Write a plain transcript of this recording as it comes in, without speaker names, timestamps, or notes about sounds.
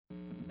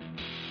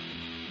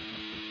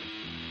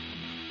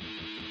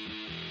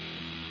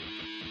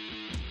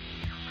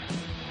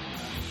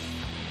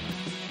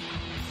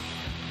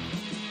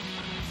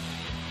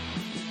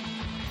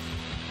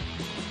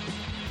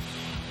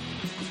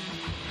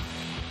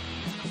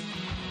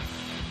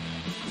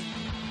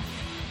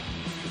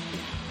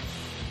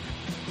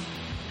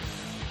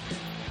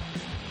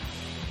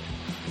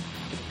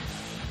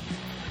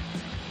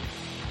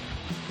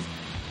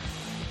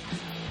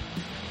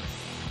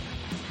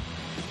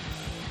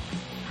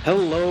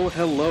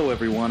Hello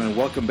everyone, and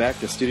welcome back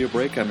to Studio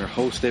Break. I'm your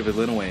host, David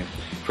Linaway.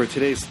 For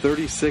today's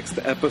 36th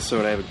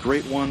episode, I have a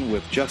great one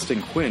with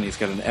Justin Quinn. He's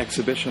got an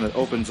exhibition that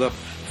opens up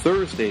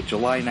Thursday,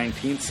 July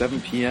 19th, 7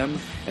 p.m.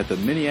 at the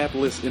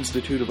Minneapolis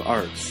Institute of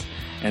Arts.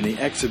 And the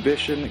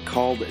exhibition,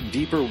 called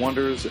Deeper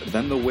Wonders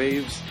Than the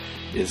Waves,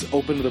 is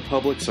open to the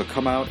public, so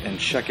come out and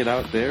check it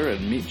out there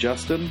and meet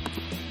Justin.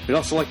 We'd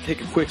also like to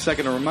take a quick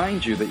second to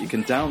remind you that you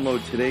can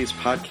download today's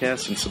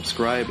podcast and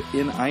subscribe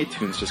in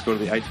iTunes. Just go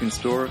to the iTunes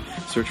store,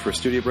 search for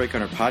Studio Break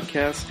on our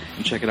podcast,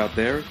 and check it out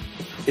there.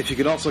 If you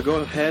could also go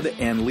ahead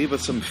and leave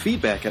us some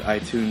feedback at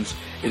iTunes,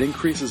 it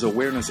increases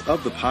awareness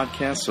of the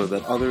podcast so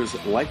that others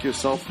like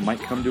yourself might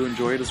come to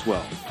enjoy it as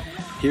well.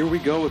 Here we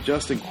go with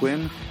Justin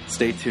Quinn.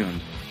 Stay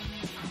tuned.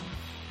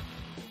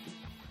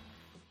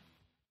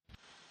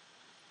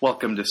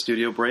 Welcome to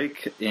Studio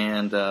Break,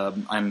 and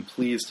I'm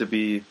pleased to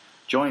be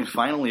joined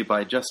finally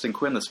by Justin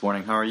Quinn this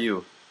morning. How are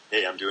you?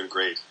 Hey, I'm doing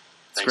great.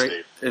 Thanks,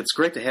 Dave. It's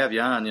great to have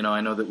you on. You know,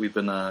 I know that we've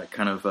been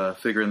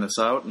figuring this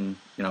out, and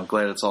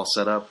glad it's all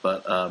set up.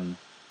 But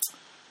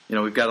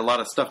we've got a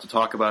lot of stuff to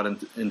talk about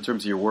in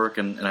terms of your work,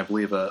 and I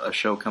believe a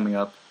show coming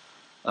up.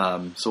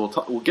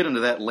 So we'll get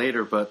into that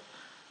later. But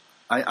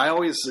I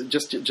always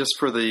just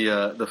for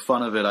the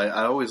fun of it,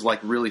 I always like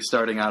really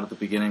starting out at the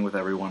beginning with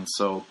everyone.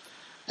 So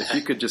if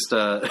you could just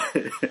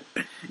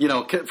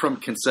from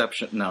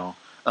conception, no.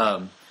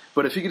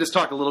 But if you could just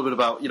talk a little bit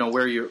about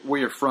where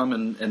you're from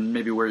and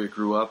maybe where you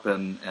grew up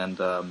and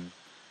I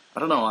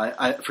don't know,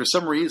 I for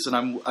some reason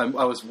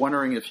I was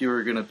wondering if you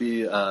were going to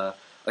be a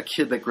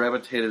kid that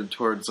gravitated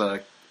towards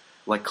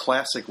like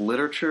classic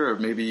literature, or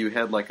maybe you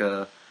had like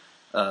a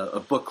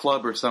book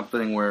club or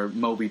something where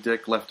Moby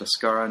Dick left a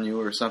scar on you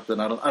or something.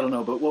 I don't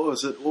know, but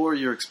what were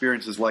your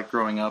experiences like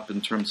growing up in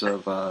terms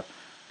of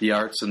the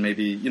arts and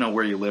maybe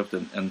where you lived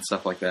and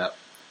stuff like that?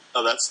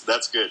 Oh,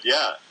 that's good.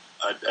 Yeah,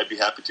 I'd be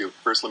happy to.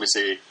 First, let me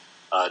say,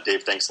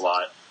 Dave, thanks a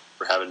lot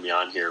for having me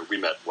on here. We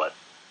met,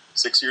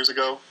 6 years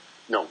ago?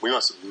 No, we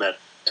must have met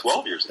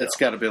 12 years ago. It's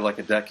got to be like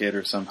a decade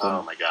or something.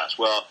 Oh, my gosh.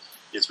 Well,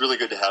 it's really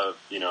good to have,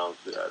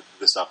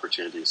 this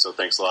opportunity, so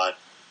thanks a lot.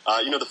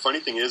 The funny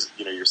thing is,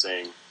 you're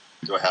saying,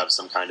 do I have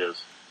some kind of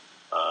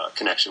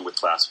connection with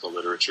classical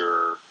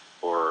literature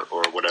or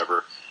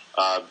whatever?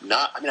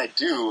 I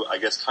do, I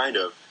guess, kind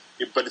of.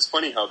 But it's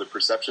funny how the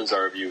perceptions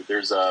are of you.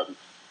 There's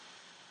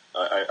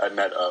I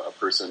met a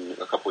person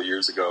a couple of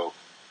years ago,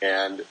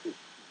 and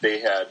they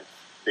had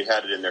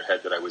it in their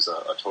head that I was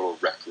a total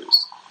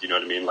recluse. You know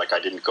what I mean? Like I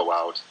didn't go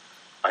out.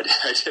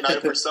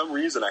 For some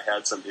reason, I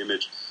had some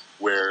image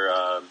where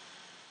of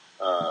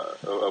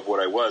what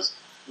I was.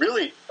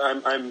 Really,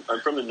 I'm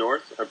from the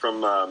north. I'm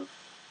from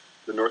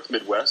the North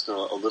Midwest,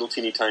 a little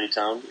teeny tiny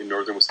town in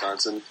northern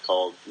Wisconsin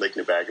called Lake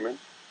Nebagamon,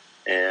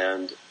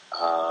 and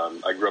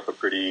I grew up a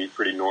pretty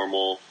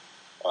normal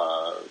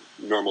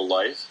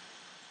life.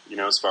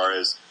 As far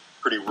as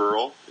pretty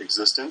rural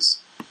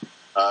existence.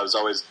 I was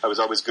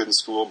always good in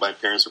school. My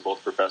parents were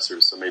both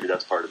professors, so maybe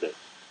that's part of it.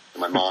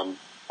 And my mom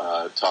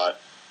taught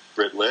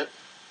Brit Lit,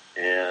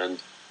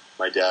 and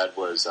my dad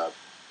was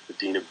the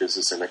dean of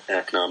business and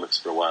economics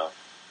for a while.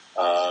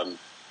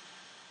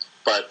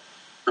 But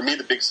for me,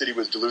 the big city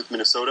was Duluth,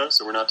 Minnesota.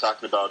 So we're not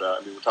talking about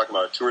we're talking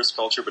about a tourist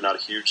culture, but not a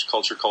huge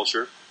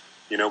culture.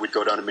 We'd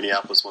go down to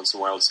Minneapolis once in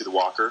a while to see the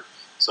Walker.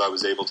 So I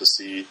was able to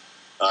see.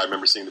 I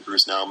remember seeing the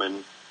Bruce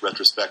Nauman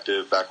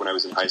retrospective back when I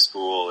was in high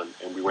school,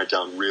 and we went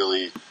down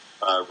really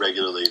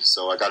regularly.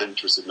 So I got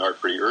interested in art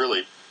pretty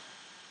early.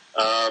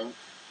 I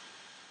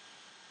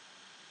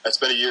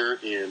spent a year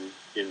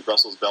in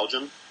Brussels,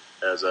 Belgium,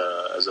 as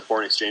a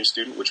foreign exchange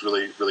student, which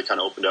really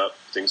kind of opened up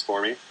things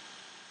for me.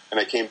 And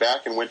I came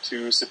back and went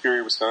to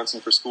Superior,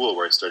 Wisconsin for school,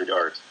 where I studied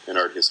art and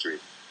art history.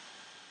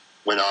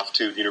 Went off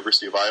to the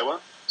University of Iowa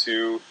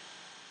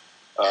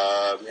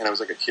and I was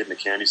like a kid in a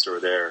candy store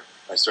there.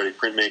 I studied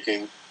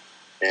printmaking,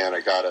 and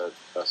I got a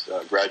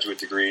graduate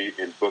degree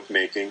in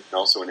bookmaking and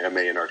also an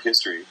MA in art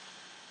history.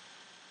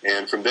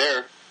 And from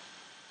there,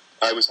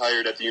 I was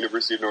hired at the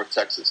University of North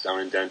Texas down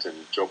in Denton,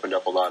 which opened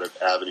up a lot of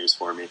avenues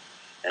for me,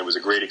 and was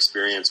a great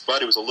experience,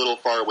 but it was a little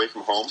far away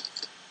from home.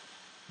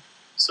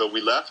 So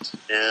we left,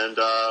 and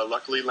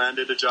luckily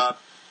landed a job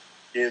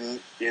in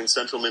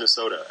central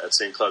Minnesota at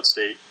St. Cloud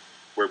State,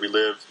 where we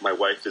live. My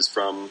wife is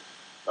from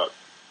about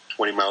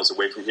 20 miles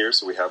away from here,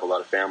 so we have a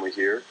lot of family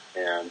here,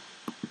 and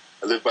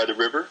I live by the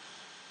river,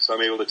 so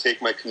I'm able to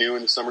take my canoe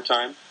in the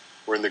summertime.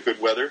 We're in the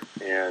good weather,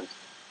 and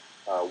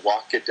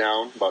walk it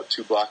down about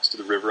 2 blocks to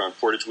the river on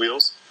portage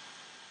wheels,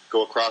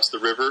 go across the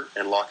river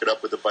and lock it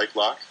up with a bike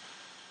lock,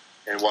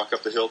 and walk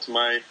up the hill to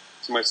my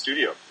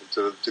studio,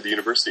 to the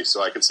university.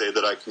 So I can say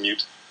that I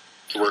commute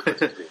to work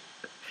with me.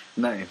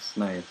 Nice.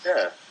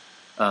 Yeah.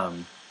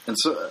 And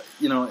so,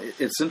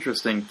 it's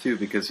interesting, too,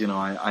 because,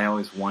 I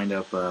always wind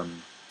up,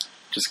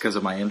 just because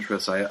of my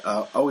interests,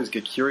 I always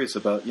get curious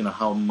about,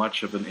 how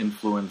much of an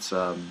influence,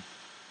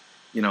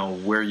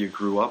 where you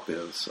grew up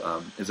is.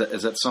 Is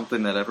that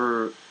something that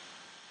ever,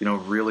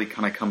 really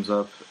kind of comes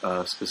up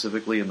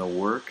specifically in the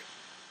work?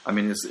 I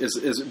mean,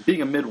 is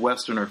being a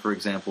Midwesterner, for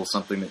example,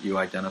 something that you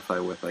identify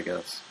with, I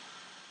guess?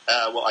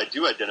 Well, I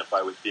do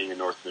identify with being a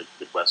North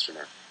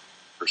Midwesterner,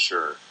 for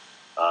sure.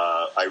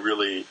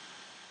 I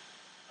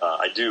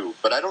do.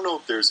 But I don't know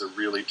if there's a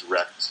really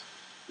direct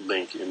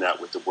link in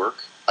that with the work.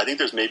 I think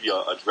there's maybe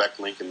a direct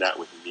link in that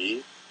with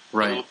me.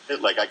 Right. A little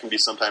bit. Like I can be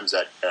sometimes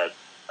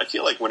I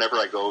feel like whenever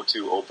I go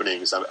to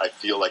openings, I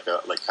feel like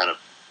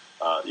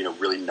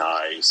really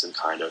nice and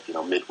kind of,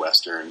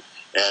 Midwestern.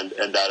 And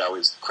that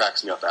always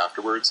cracks me up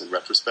afterwards in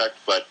retrospect.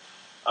 But,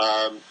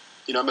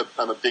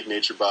 I'm a big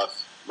nature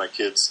buff. My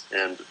kids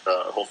and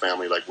whole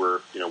family, like we're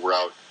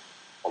out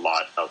a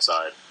lot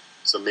outside.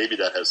 So maybe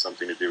that has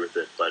something to do with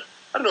it. But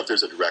I don't know if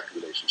there's a direct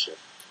relationship.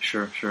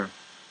 Sure.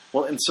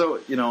 Well, and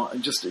so,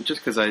 just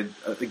because I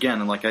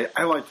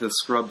like to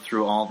scrub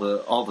through all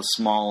the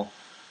small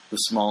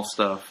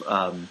stuff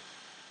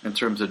in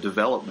terms of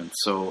development.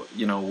 So,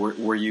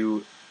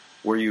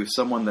 were you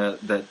someone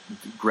that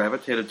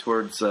gravitated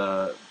towards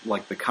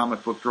like the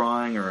comic book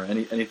drawing or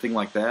anything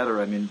like that?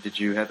 Or, I mean, did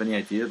you have any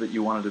idea that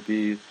you wanted to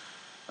be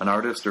an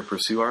artist or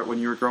pursue art when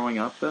you were growing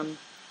up then?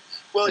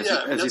 Well,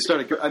 you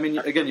started, I mean,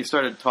 again, you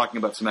started talking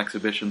about some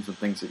exhibitions and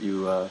things that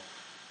you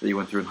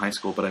went through in high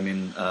school, but I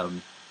mean, I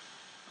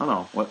don't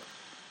know, what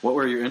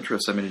were your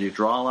interests? I mean, did you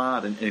draw a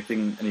lot and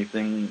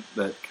anything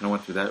that kind of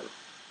went through that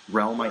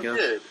realm, I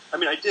guess?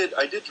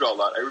 I did draw a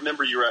lot. I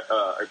remember you were at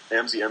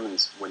Amzie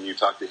Emmons when you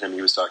talked to him.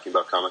 He was talking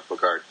about comic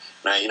book art,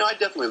 and I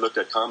definitely looked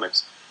at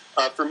comics.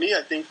 For me,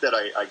 I think that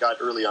I got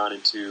early on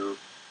into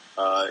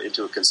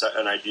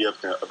an idea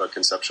about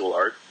conceptual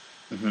art,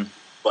 mm-hmm.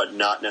 but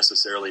not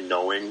necessarily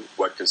knowing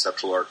what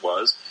conceptual art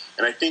was.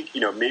 And I think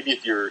maybe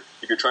if you're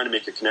trying to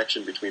make a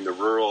connection between the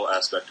rural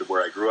aspect of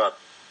where I grew up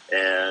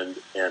and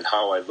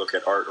how I look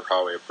at art or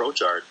how I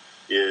approach art,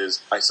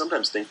 is I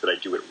sometimes think that I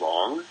do it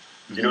wrong.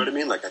 Do you know what I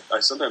mean? Like I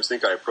sometimes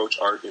think I approach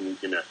art in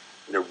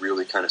a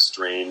really kind of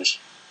strange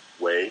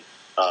way.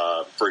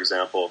 For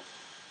example,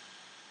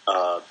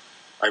 I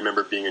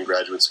remember being in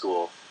graduate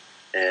school,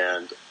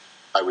 and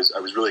I was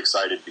really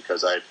excited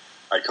because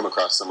I'd come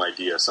across some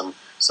idea, some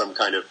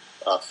kind of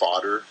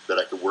fodder that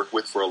I could work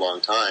with for a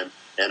long time.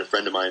 And a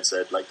friend of mine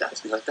said,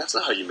 that's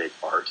not how you make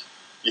art.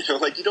 You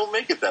don't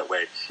make it that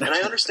way. And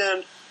I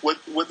understand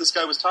what this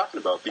guy was talking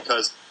about,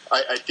 because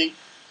I think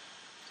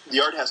the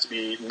art has to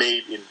be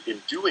made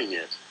in doing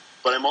it.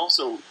 But I'm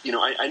also,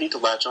 I need to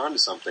latch on to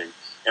something.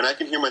 And I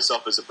can hear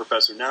myself as a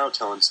professor now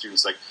telling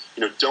students,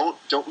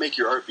 don't make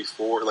your art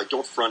before,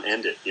 don't front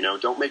end it.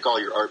 Don't make all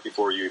your art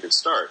before you even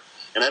start.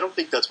 And I don't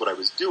think that's what I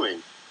was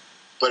doing.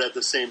 But at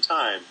the same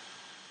time,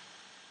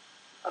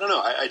 I don't know.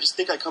 I just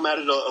think I come at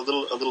it a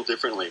little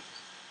differently.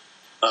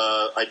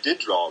 I did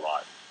draw a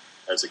lot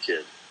as a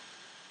kid,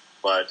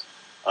 but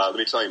let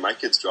me tell you, my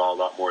kids draw a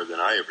lot more than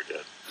I ever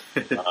did.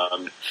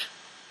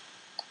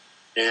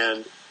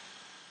 And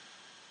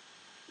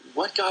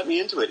what got me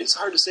into it? It's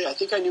hard to say. I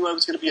think I knew I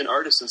was going to be an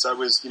artist since I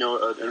was,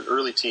 an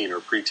early teen or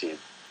preteen.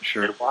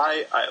 Sure. And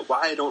why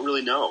I don't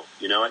really know.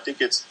 I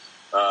think it's,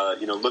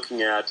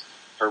 looking at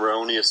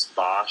Hieronymus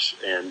Bosch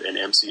and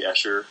M.C.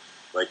 Escher.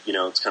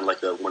 It's kind of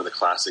like one of the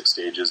classic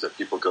stages that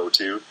people go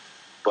to.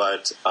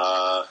 But,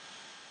 God,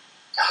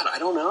 I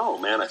don't know,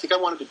 man. I think I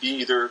wanted to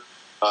be either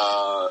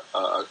a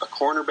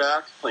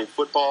cornerback playing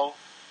football,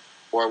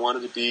 or I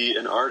wanted to be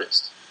an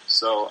artist.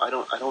 So I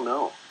don't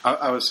know.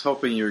 I was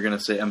hoping you were going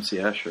to say M.C.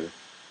 Escher,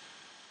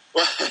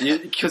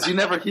 because you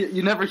never hear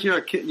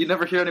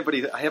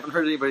anybody. I haven't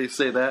heard anybody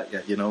say that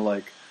yet.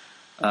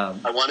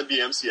 I want to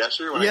be M.C.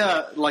 Escher.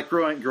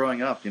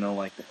 Growing up,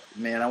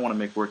 man, I want to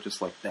make work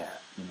just like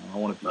that. I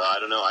want to be. I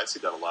don't know. I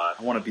see that a lot.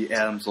 I want to be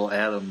Adamsville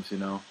Adams.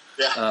 Yeah.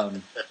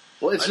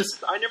 Well, it's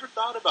just I never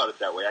thought about it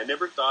that way. I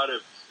never thought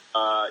of,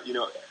 I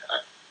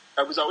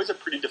was always a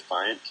pretty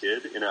defiant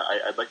kid, and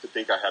I'd like to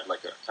think I had a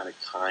kind of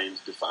kind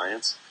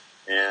defiance.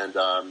 And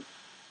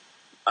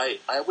I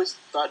always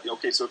thought,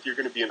 okay, so if you're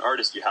going to be an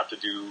artist, you have to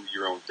do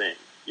your own thing.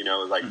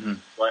 Mm-hmm.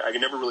 So I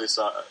never really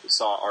saw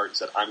art and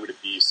said, I'm going to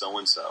be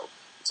so-and-so.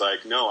 It's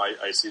like, no,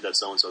 I see that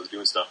so-and-so is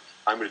doing stuff.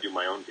 I'm going to do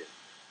my own game.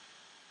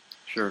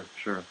 Sure.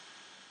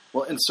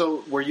 Well, and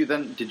so were you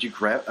then, did you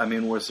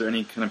was there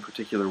any kind of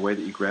particular way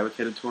that you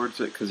gravitated towards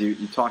it? Because you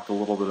talked a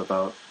little bit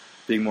about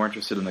being more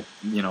interested in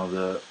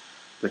the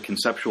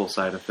conceptual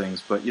side of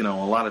things, but, a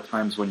lot of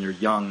times when you're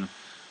young,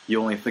 you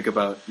only think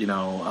about,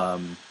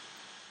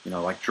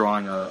 like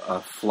drawing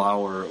a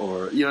flower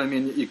or,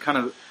 you kind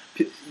of,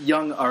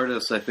 young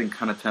artists, I think,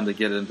 kind of tend to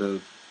get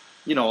into,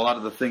 a lot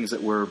of the things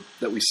that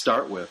we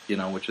start with,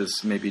 which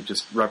is maybe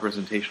just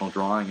representational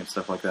drawing and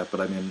stuff like that.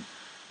 But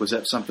was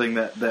that something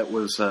that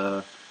was,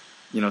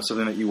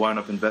 something that you wound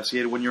up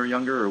investigating when you were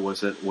younger, or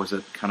was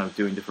it kind of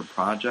doing different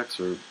projects,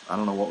 or I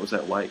don't know, what was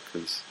that like?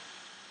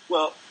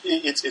 Well,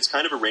 it's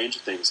kind of a range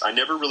of things. I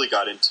never really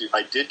got into.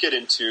 I did get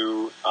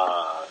into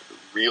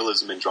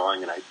realism in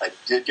drawing, and I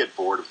did get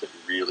bored with it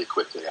really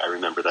quickly. I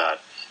remember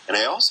that, and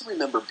I also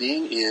remember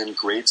being in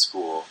grade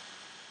school.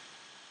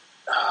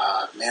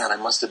 I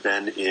must have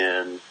been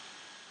in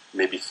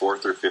maybe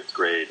 4th or 5th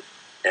grade,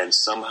 and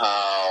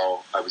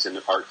somehow I was in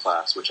an art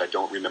class, which I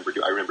don't remember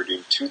doing. I remember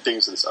doing 2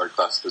 things in this art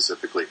class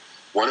specifically.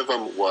 One of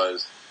them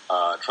was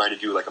trying to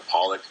do like a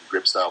Pollock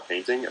grip style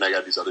painting, and I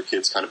got these other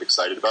kids kind of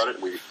excited about it.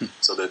 And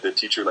so the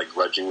teacher like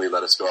grudgingly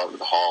let us go out into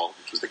the hall,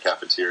 which was the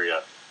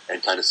cafeteria,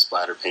 and kind of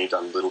splatter paint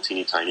on little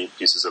teeny tiny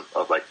pieces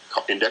of like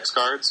index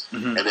cards.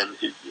 Mm-hmm. And then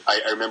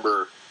I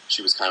remember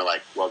she was kind of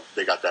like, well,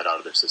 they got that out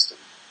of their system.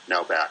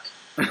 Now back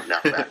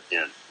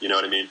in. You know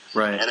what I mean?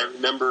 Right. And I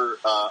remember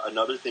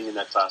another thing in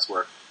that class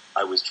where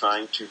I was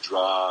trying to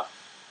draw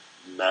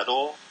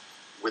metal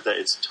with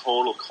its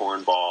total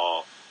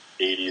cornball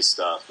 80s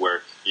stuff,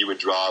 where you would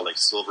draw like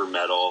silver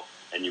metal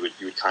and you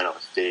would kind of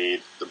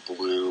fade the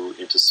blue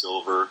into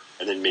silver,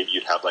 and then maybe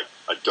you'd have like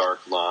a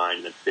dark line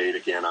and then fade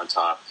again on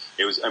top.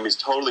 It's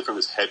totally from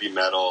this heavy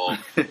metal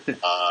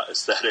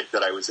aesthetic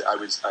that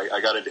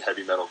I got into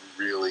heavy metal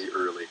really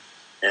early.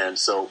 And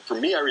so for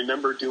me, I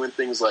remember doing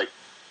things like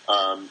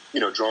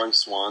drawing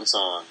Swan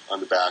Song on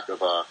the back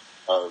of a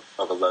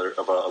leather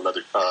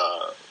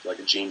like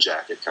a jean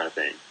jacket kind of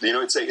thing. You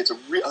know, it's a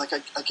real, like,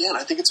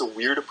 I think it's a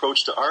weird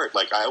approach to art.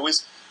 Like I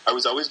was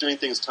always doing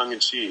things tongue in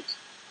cheek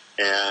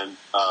and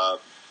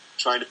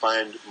trying to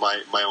find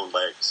my own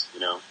legs, you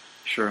know.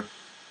 Sure.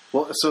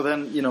 Well, so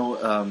then,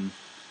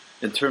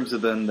 in terms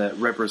of then that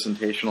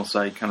representational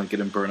side kind of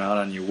getting burnt out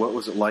on you, what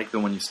was it like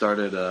then when you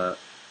started, as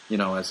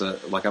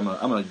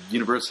I'm a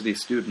university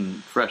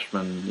student,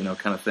 freshman,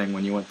 kind of thing,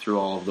 when you went through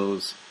all of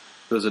those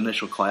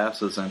initial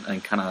classes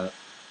and kind of,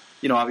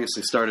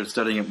 obviously started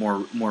studying it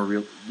more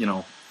real,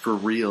 for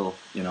real,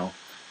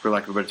 for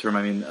lack of a better term.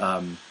 I mean,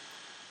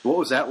 what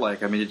was that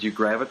like? I mean, did you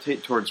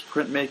gravitate towards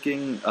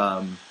printmaking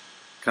kind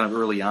of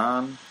early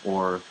on,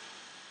 or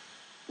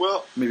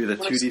maybe the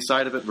 2D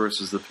side of it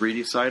versus the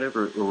 3D side of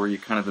it, or were you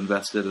kind of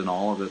invested in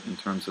all of it in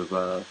terms of,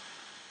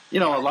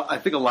 I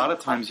think a lot of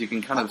times you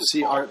can kind of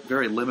see art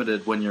very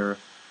limited when you're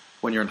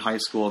in high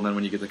school, and then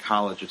when you get to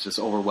college, it's just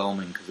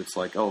overwhelming because it's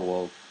like, oh,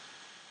 well,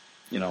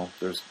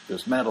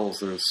 there's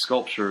metals, there's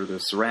sculpture,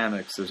 there's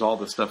ceramics, there's all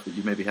the stuff that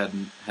you maybe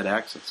hadn't had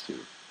access to.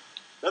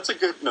 It's a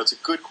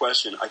good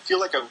question. I feel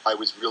like I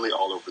was really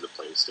all over the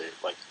place, Dave,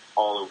 like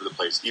all over the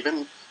place.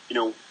 Even,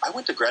 I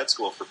went to grad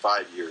school for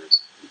 5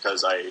 years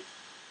because I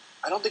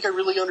don't think I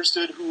really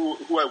understood who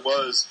I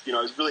was.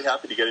 I was really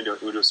happy to get into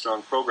a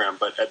strong program,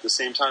 but at the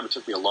same time, it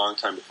took me a long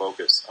time to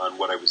focus on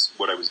what I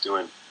was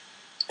doing.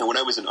 And when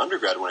I was an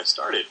undergrad, when I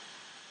started,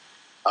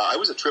 I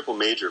was a triple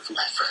major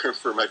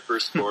for my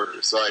first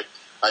quarter. So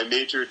I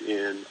majored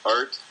in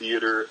art,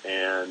 theater,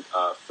 and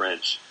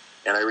French.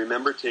 And I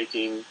remember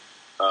taking.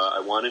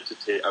 I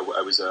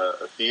was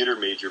a theater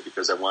major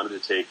because I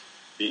wanted to take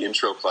the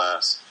intro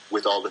class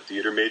with all the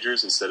theater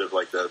majors instead of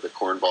like the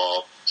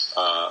cornball,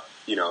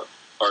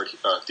 art,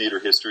 theater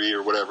history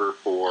or whatever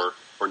for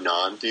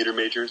non-theater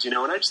majors, And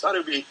I just thought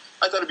it'd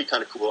be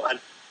kind of cool. And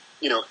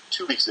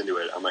 2 weeks into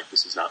it, I'm like,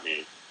 this is not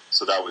me.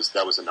 So that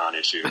was a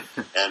non-issue.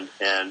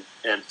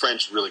 and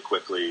French really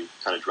quickly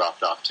kind of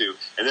dropped off too.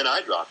 And then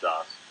I dropped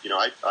off.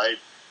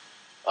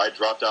 I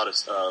dropped out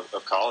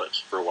of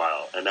college for a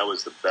while, and that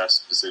was the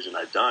best decision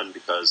I'd done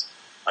because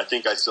I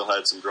think I still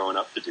had some growing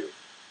up to do.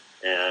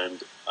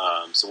 And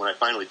so when I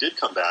finally did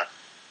come back,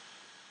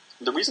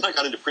 the reason I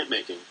got into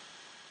printmaking,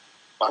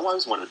 I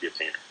always wanted to be a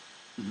painter,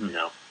 mm-hmm.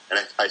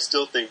 And I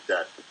still think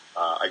that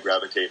I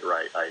gravitate, or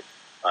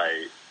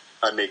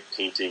I make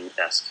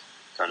painting-esque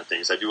kind of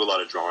things. I do a lot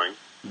of drawing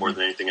more mm-hmm.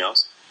 than anything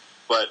else.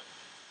 But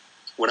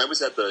when I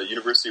was at the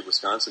University of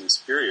Wisconsin in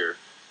Superior, it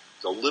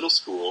was a little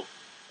school,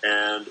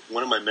 and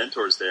one of my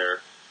mentors there, a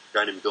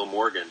guy named Bill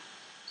Morgan,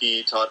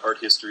 he taught art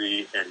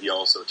history, and he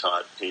also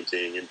taught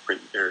painting and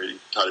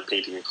taught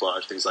painting and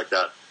collage, things like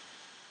that.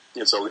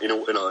 And so, in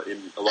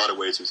a lot of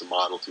ways, he was a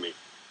model to me.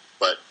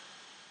 But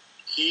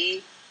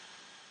we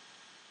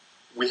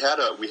had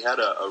a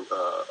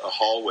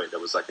hallway that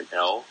was like an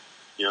L.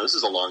 This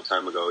is a long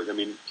time ago. I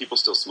mean, people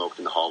still smoked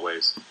in the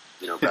hallways.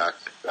 Back.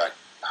 God,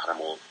 I'm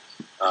old.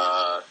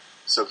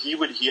 So he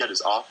had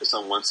his office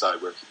on one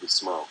side where he would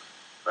smoke.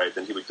 Right?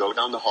 Then he would go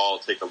down the hall,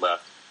 take a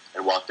left,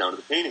 and walk down to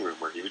the painting room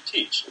where he would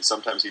teach. And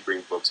sometimes he'd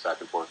bring books back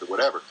and forth or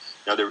whatever.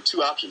 Now, there were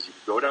two options. You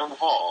could go down the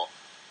hall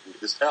into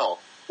this L,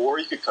 or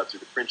you could cut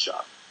through the print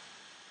shop.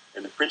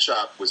 And the print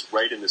shop was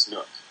right in this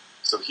nook.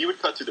 So he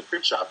would cut through the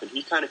print shop, and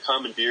he kind of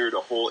commandeered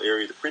a whole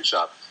area of the print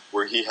shop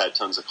where he had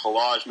tons of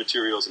collage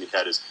materials, and he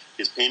had his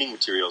painting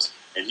materials.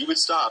 And he would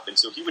stop, and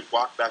so he would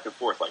walk back and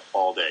forth like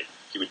all day.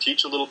 He would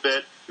teach a little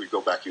bit, he would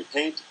go back, he would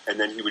paint, and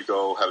then he would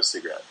go have a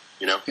cigarette,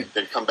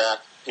 then come back,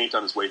 paint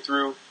on his way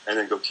through, and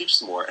then go teach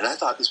some more. And I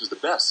thought this was the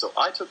best. So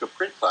I took a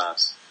print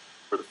class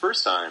for the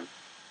first time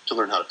to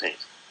learn how to paint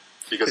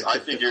because I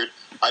figured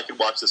I could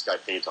watch this guy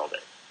paint all day.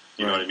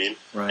 You know what I mean?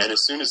 Right. And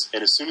as soon as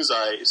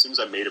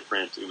I made a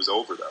print, it was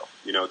over though.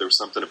 There was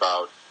something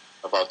about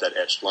that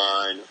etched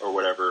line or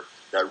whatever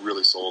that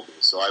really sold me.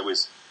 So I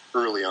was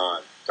early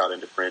on got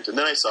into print, and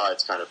then I saw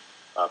its kind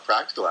of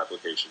practical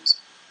applications.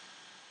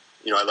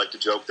 I like to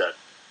joke that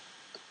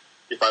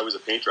if I was a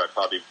painter, I'd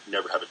probably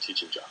never have a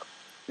teaching job.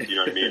 You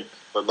know what I mean?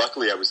 But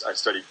luckily, I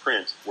studied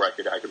print where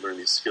I could learn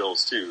these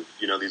skills too.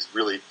 These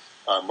really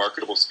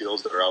marketable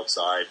skills that are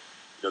outside.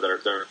 That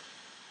are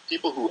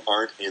people who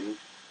aren't in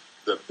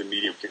the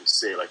medium can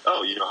say like,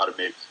 oh, you know how to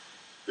make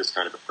this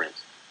kind of a print.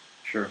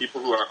 Sure.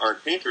 People who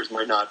aren't painters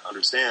might not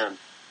understand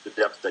the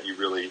depth that you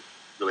really,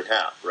 really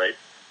have, right?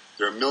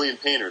 There are a million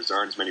painters, there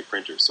aren't as many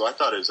printers. So I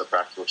thought it was a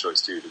practical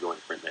choice, too, to go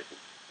into printmaking.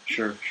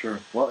 Sure, sure.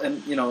 Well,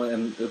 and,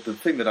 and the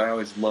thing that I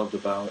always loved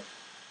about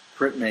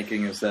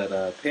printmaking is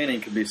that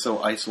painting can be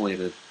so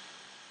isolated.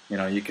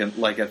 You can,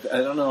 I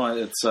don't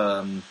know,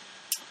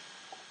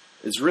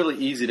 it's really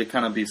easy to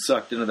kind of be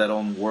sucked into that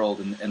own world,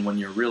 and when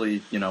you're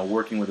really,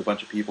 working with a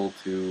bunch of people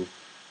to,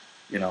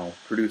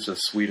 produce a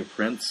suite of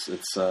prints,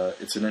 it's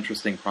an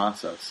interesting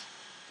process.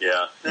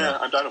 Yeah.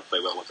 I don't play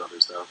well with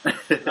others, though.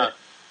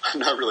 I'm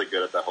not really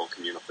good at that whole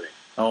communal thing.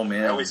 Oh,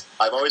 man.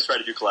 I've always tried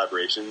to do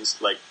collaborations.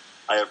 Like,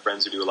 I have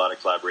friends who do a lot of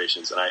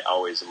collaborations, and I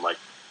always am, like,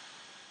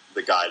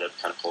 the guy that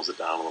kind of pulls it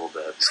down a little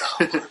bit. So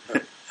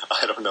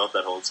I don't know if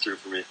that holds true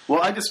for me.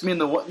 Well, I just mean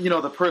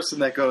the person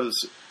that goes,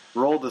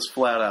 roll this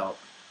flat out.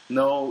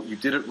 No, you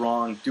did it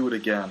wrong. Do it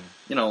again.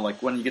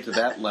 Like when you get to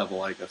that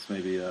level, I guess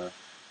maybe,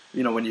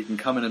 when you can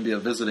come in and be a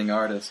visiting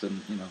artist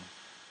and,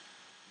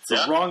 it's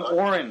the wrong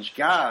orange.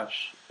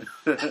 Gosh.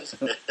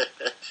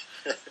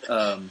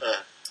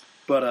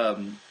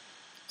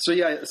 So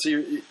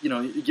you're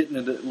getting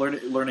into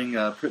learning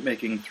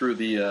printmaking through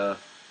the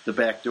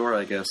back door,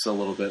 I guess, a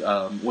little bit.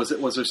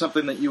 Was there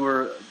something that you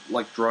were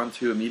like drawn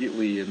to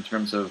immediately in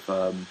terms of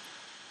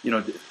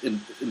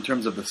in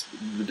terms of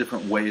the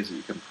different ways that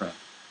you can print?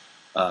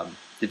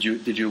 Did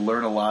you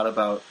learn a lot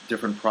about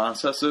different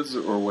processes,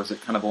 or was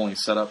it kind of only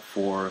set up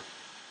for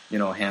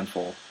a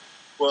handful?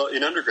 Well,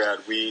 in undergrad,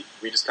 we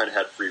just kind of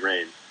had free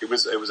reign. It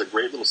was a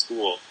great little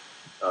school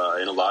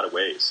in a lot of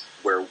ways,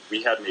 where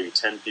we had maybe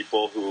 10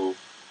 people who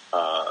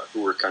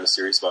were kind of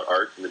serious about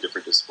art in the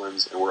different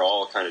disciplines, and we're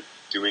all kind of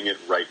doing it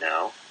right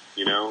now.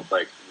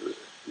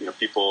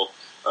 People,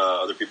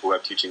 other people who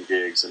have teaching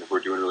gigs and who are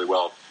doing really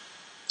well.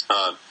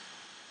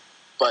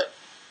 But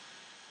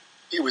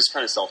it was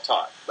kind of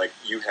self-taught. Like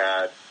you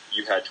had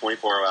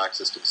 24-hour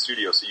access to the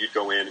studio, so you'd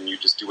go in and you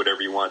just do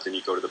whatever you want, and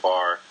you go to the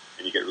bar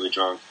and you get really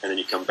drunk, and then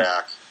you come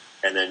back,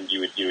 and then you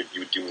would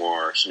do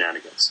more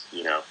shenanigans.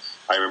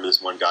 I remember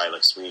this one guy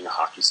like swinging a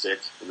hockey stick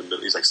in the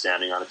middle. He's like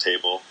standing on a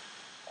table,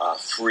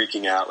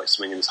 freaking out, like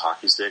swinging his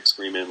hockey stick,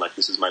 screaming like,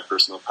 "This is my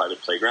personal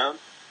private playground."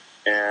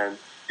 And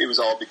it was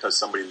all because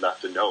somebody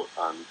left a note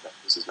on,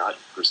 "This is not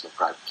your personal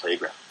private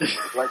playground."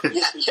 Like,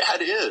 yeah,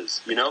 it is.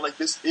 Like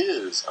this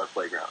is our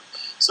playground.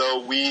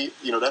 So we,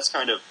 that's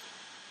kind of,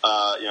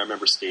 I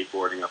remember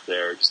skateboarding up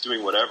there, just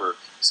doing whatever.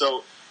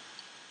 So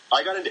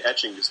I got into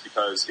etching just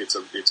because it's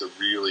a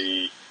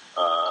really,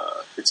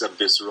 it's a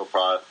visceral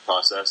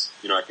process.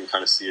 I can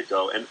kind of see it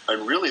go. And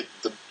really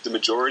the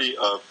majority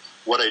of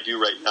what I do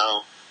right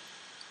now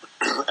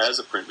as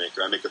a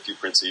printmaker, I make a few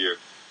prints a year,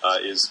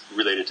 is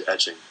related to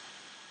etching.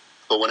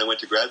 But when I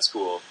went to grad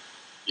school,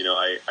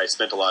 I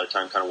spent a lot of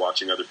time kind of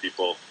watching other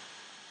people,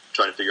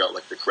 trying to figure out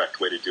like the correct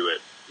way to do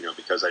it,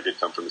 because I did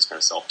come from this kind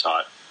of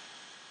self-taught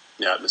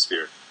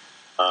atmosphere.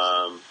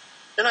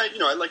 And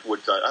I like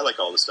woodcut, I like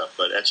all this stuff,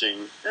 but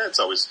etching, it's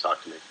always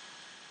talked to me.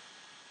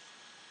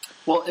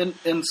 Well,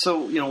 and so,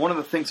 one of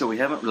the things that we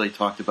haven't really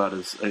talked about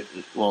is, at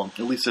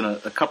least in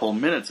a couple of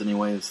minutes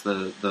anyway, is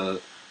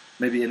the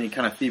maybe any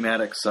kind of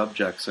thematic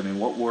subjects. I mean,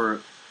 what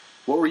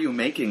were you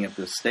making at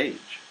this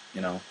stage?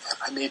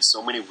 I made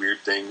so many weird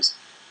things.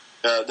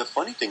 The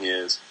funny thing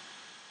is,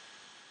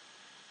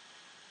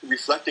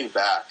 reflecting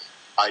back,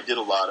 I did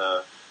a lot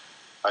of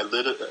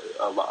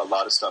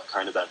stuff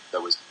kind of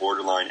that was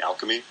borderline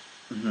alchemy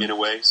in a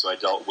way. So I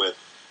dealt with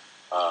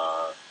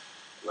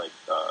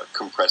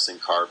compressing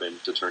carbon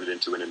to turn it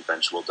into an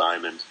eventual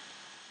diamond,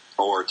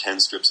 or 10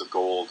 strips of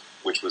gold,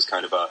 which was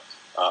kind of a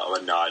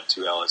nod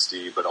to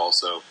LSD, but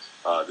also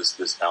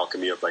this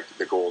alchemy of like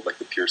the gold, like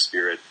the pure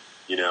spirit.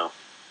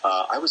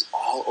 I was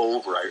all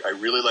over. I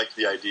really liked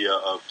the idea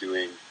of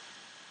doing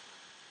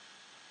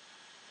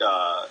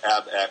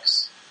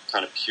AbX,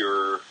 kind of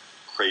pure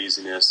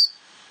craziness,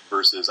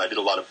 versus I did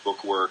a lot of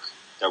book work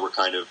that were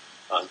kind of,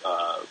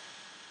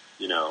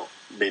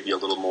 maybe a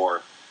little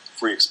more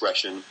free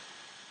expression.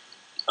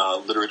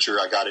 Literature,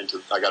 I got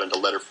into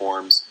letter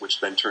forms, which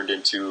then turned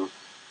into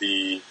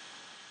the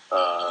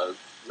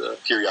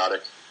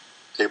periodic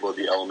table of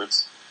the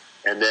elements,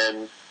 and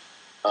then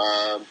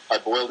I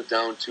boiled it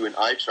down to an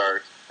eye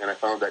chart, and I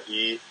found that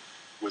E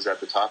was at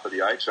the top of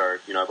the eye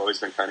chart. I've always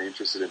been kind of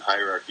interested in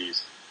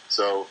hierarchies,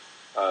 so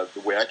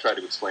the way I tried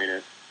to explain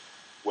it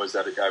was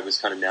that I was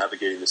kind of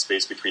navigating the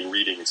space between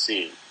reading and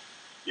seeing.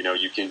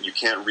 You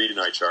can't read an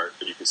eye chart,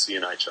 but you can see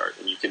an eye chart,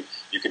 and you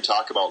can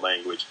talk about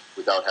language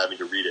without having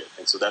to read it.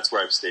 And so that's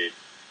where I've stayed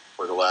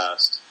for the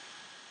last,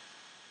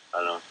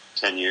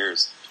 10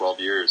 years, 12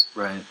 years.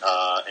 Right.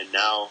 And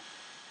now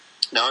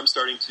I'm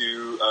starting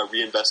to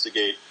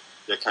reinvestigate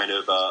the kind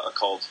of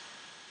occult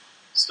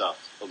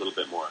stuff a little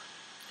bit more,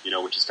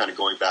 which is kind of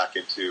going back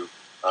into,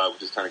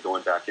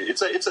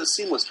 it's a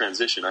seamless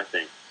transition, I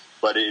think.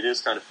 But it is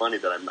kind of funny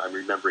that I'm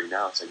remembering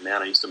now. It's like,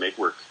 man, I used to make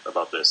work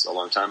about this a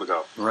long time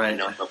ago. Right.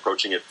 I'm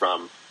approaching it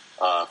from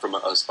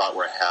a spot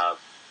where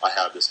I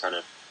have this kind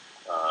of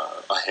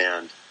a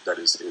hand that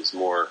is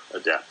more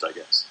adept, I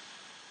guess.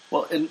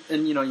 Well,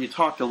 and you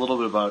talked a little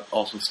bit about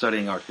also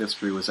studying art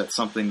history. Was that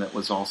something that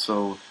was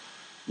also,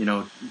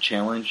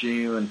 challenging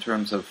you in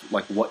terms of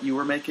like what you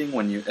were making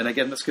when you? And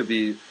again, this could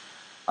be,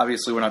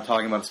 obviously, we're not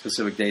talking about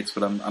specific dates,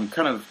 but I'm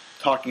kind of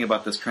talking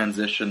about this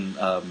transition.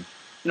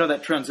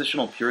 That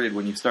transitional period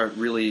when you start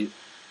really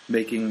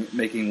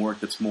making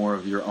work that's more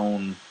of your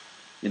own,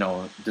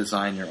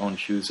 design, your own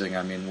choosing.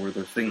 I mean, were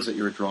there things that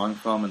you were drawing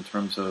from in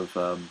terms of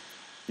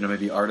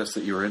maybe artists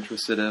that you were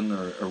interested in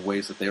or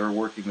ways that they were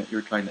working that you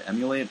were trying to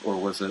emulate? Or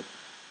was it,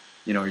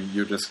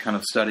 you're just kind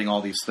of studying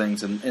all these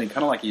things and kind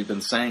of like you've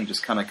been saying,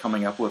 just kind of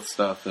coming up with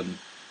stuff and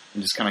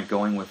just kind of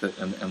going with it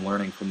and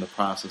learning from the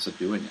process of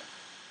doing it?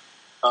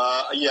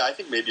 Yeah, I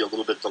think maybe a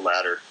little bit the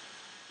latter.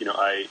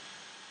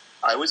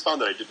 I always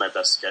found that I did my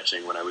best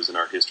sketching when I was in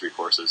art history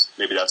courses.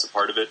 Maybe that's a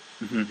part of it.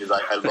 Mm-hmm. Because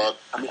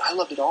I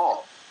loved it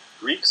all.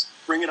 Greeks,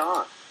 bring it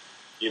on.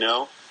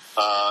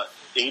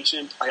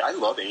 Ancient, I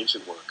love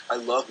ancient work. I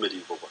love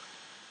medieval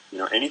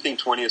work. Anything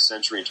 20th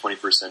century and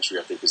 21st century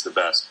I think is the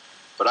best.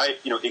 But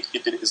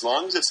as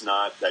long as it's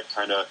not that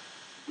kind of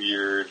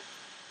weird,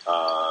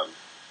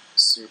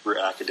 super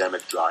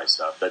academic dry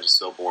stuff, that is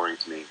so boring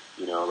to me.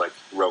 Like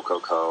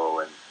Rococo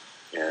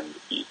and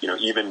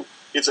even,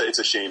 it's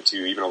a shame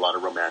too, even a lot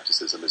of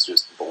Romanticism is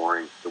just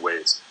boring the way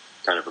it's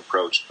kind of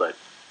approached. But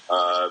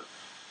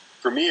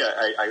for me,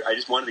 I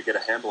just wanted to get a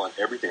handle on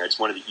everything. I just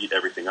wanted to eat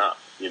everything up,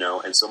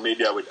 and so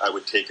maybe I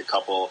would take a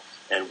couple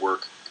and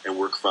work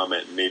from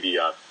it, and maybe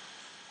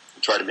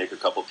try to make a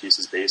couple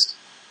pieces based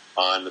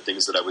on the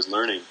things that I was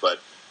learning. But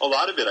a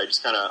lot of it, I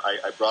just kind of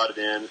I brought it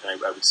in,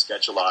 and I would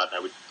sketch a lot, and I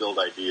would build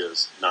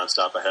ideas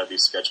nonstop. I had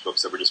these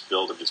sketchbooks that were just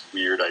filled of just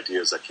weird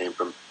ideas that came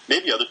from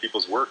maybe other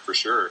people's work for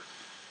sure,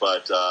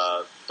 but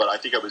I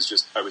think I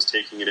was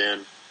taking it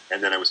in,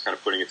 and then I was kind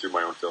of putting it through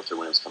my own filter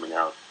when it was coming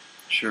out.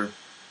 Sure.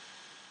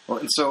 Well,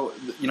 and so,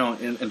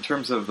 in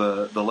terms of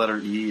the letter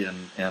E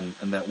and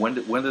that, when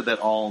did that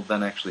all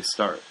then actually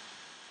start?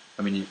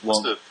 I mean,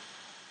 must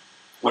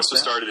have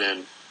started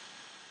in,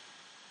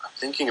 I'm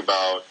thinking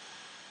about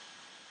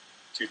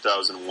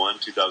 2001,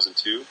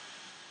 2002,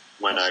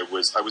 when I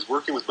was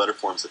working with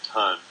letterforms a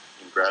ton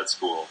in grad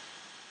school.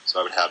 So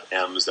I would have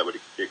M's that would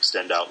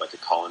extend out like a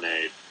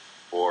colonnade,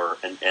 or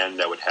an N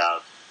that would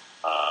have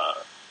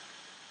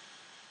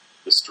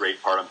the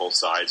straight part on both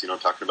sides. You know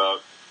what I'm talking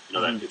about?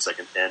 That it's like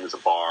an N is a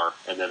bar,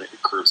 and then it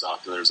curves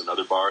off, and there's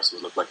another bar, so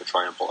it looked like a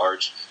triumphal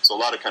arch. So a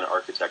lot of kind of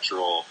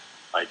architectural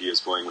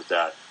ideas going with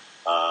that.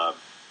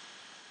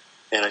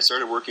 And I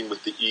started working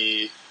with the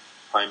E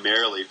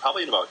primarily,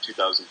 probably in about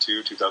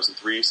 2002,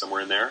 2003,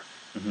 somewhere in there.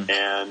 Mm-hmm.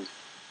 And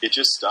it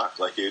just stuck.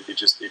 Like it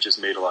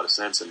just made a lot of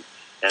sense. And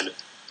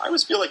I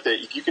always feel like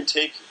that you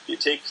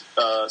take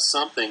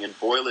something and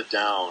boil it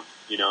down,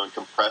 and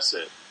compress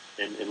it.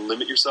 And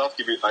limit yourself.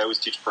 I always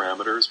teach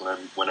parameters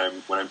when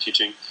I'm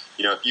teaching.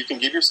 If you can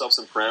give yourself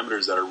some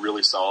parameters that are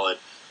really solid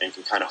and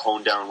can kind of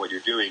hone down what you're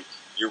doing,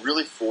 you're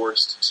really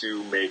forced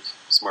to make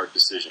smart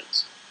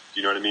decisions. Do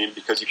you know what I mean?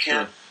 Because you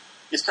can't. Sure.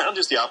 It's kind of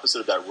just the opposite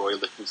of that not Roy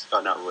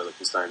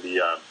Lichtenstein, the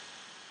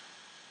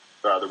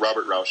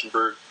Robert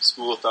Rauschenberg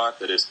school of thought.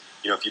 That is,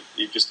 if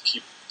you just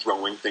keep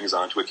throwing things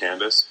onto a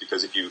canvas,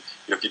 because if you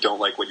don't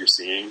like what you're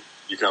seeing,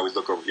 you can always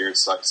look over here and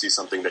see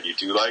something that you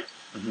do like.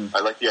 Mm-hmm. I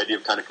like the idea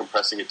of kind of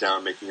compressing it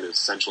down, making it as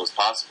essential as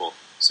possible,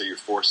 so you're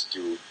forced to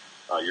do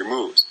your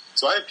moves.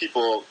 So I have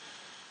people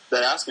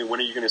that ask me, when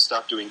are you going to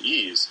stop doing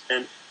E's?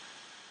 And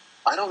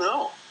I don't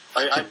know.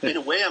 In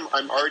a way,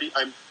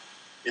 I'm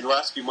in the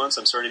last few months,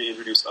 I'm starting to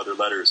introduce other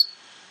letters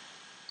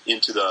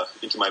into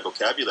my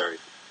vocabulary.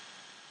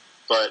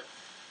 But,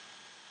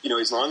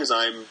 as long as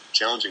I'm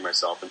challenging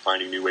myself and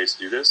finding new ways to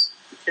do this,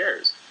 who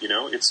cares?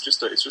 It's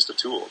just a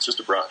tool. It's just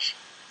a brush.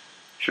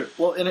 Sure.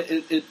 Well, and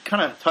it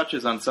kind of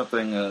touches on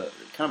something, kind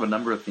of a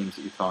number of themes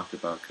that you talked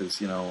about,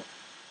 because, and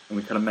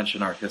we kind of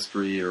mentioned art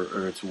history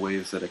or its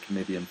ways that it can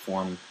maybe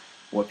inform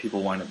what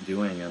people wind up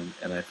doing.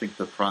 And I think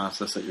the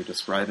process that you're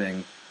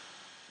describing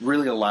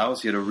really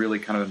allows you to really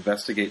kind of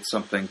investigate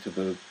something to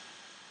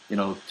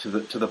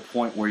the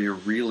point where you're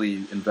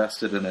really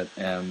invested in it.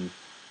 And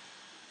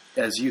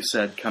as you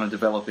said, kind of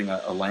developing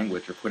a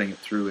language or putting it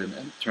through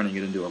and turning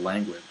it into a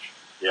language.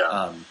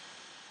 Yeah.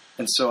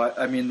 And so,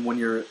 I mean, when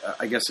you're,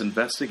 I guess,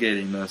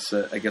 investigating this,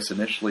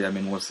 initially,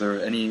 was there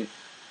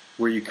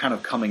were you kind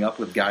of coming up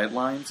with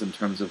guidelines in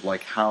terms of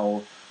like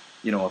how,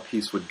 a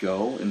piece would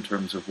go in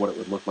terms of what it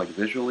would look like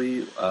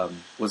visually?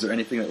 Was there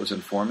anything that was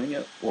informing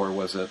it, or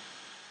was it?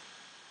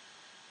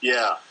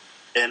 Yeah.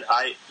 And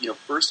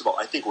first of all,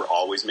 I think we're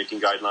always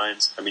making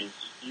guidelines. I mean,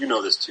 you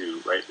know this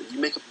too, right? You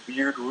make up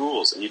weird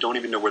rules and you don't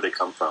even know where they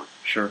come from.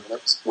 Sure.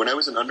 When I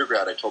was an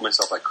undergrad, I told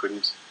myself I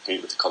couldn't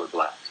paint with the color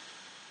black.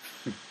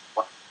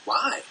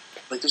 Why?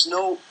 Like,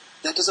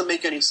 that doesn't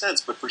make any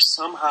sense. But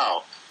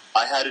somehow,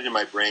 I had it in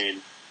my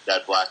brain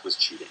that black was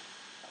cheating.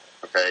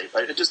 Okay?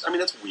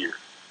 That's weird.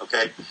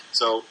 Okay?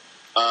 So,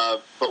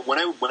 but when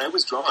I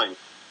was drawing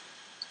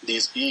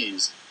these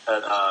E's,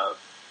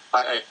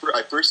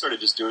 I first started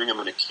just doing them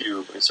in a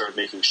cube and started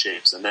making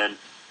shapes. And then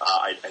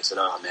I said,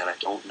 oh man, I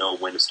don't know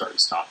when to start and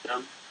stop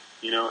them.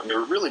 And they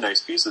were really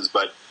nice pieces,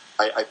 but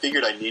I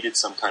figured I needed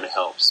some kind of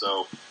help.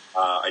 So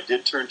I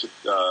did turn to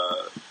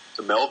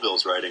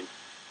Melville's writing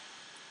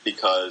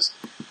because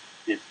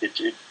I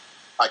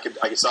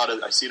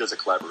see it as a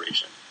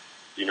collaboration.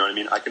 You know what I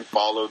mean? I can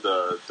follow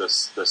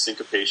the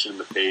syncopation in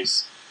the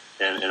pace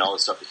and all the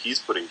stuff that he's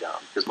putting down.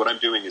 Because what I'm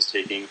doing is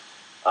taking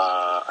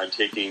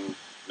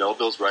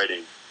Melville's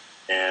writing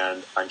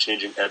and I'm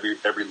changing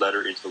every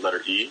letter into the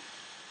letter E,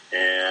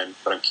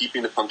 but I'm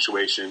keeping the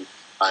punctuation.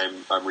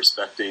 I'm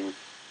respecting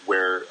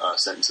where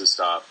sentences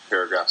stop,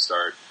 paragraphs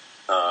start.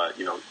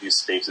 These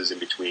spaces in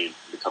between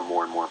become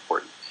more and more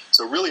important.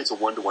 So really, it's a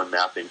one-to-one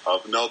mapping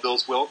of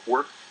Melville's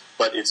work,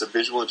 but it's a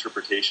visual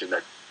interpretation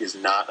that is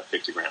not a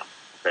pictogram.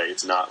 Okay,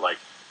 it's not like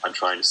I'm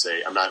trying to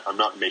say I'm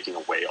not making a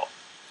whale.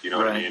 You know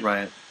what I mean?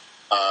 Right.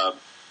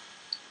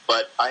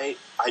 But I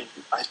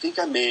think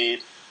I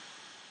made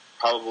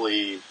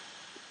probably,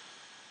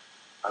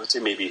 I would say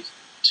maybe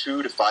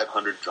 200 to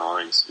 500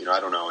 drawings. I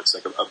don't know. It's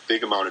like a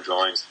big amount of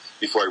drawings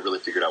before I really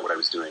figured out what I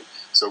was doing.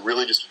 So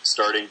really just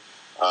starting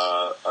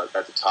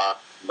at the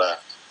top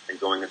left and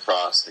going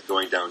across and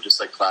going down, just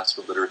like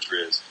classical literature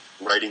is,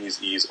 writing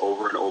these E's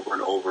over and over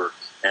and over.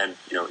 And,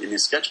 in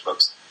these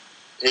sketchbooks,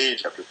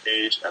 page after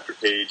page after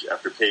page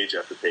after page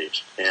after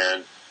page.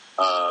 And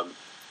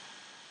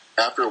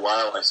after a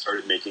while, I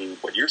started making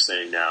what you're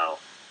saying now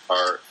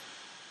are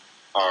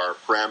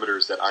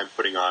parameters that I'm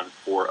putting on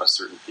for a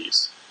certain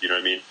piece. You know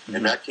what I mean? Mm-hmm.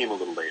 And that came a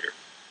little later.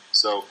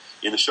 So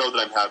in the show that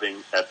I'm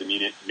having at the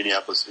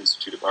Minneapolis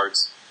Institute of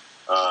Arts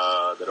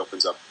that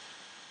opens up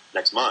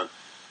next month,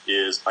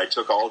 is I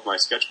took all of my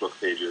sketchbook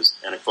pages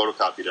and I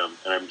photocopied them,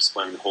 and I'm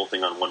displaying the whole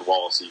thing on one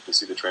wall so you can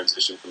see the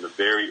transition from the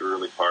very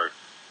early part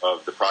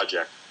of the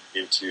project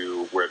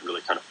into where it really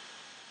kind of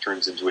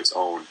turns into its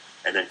own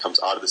and then comes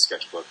out of the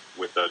sketchbook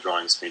with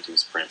drawings,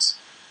 paintings, prints.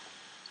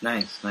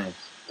 Nice.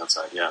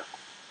 Outside, yeah.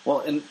 Well,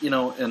 and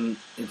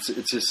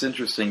it's just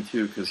interesting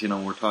too because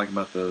we're talking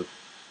about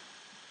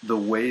the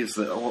ways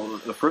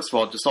that first of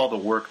all, just all the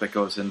work that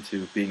goes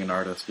into being an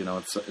artist.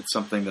 It's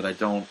something that I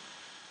don't,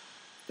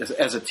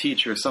 as a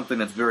teacher, something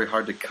that's very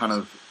hard to kind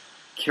of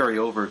carry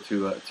over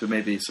to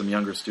maybe some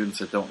younger students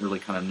that don't really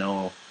kind of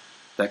know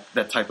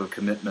that type of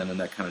commitment and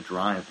that kind of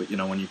drive. But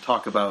when you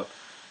talk about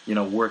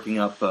working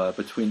up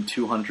between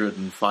 200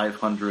 and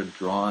 500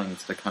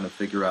 drawings to kind of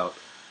figure out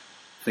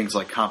things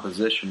like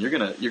composition, you're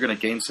gonna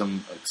gain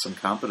some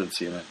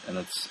competency in it, and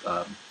it's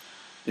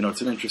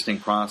it's an interesting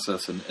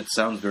process, and it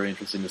sounds very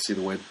interesting to see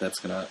the way that's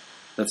gonna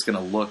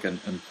look and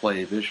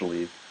play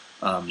visually.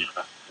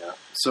 Yeah.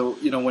 So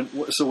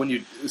when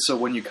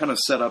you kind of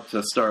set up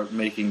to start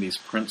making these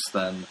prints,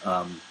 then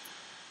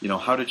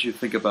how did you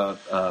think about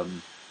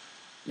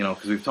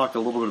because we've talked a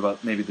little bit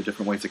about maybe the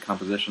different ways of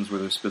compositions. Were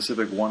there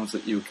specific ones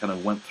that you kind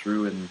of went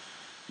through, and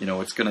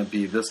it's going to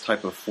be this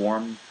type of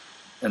form,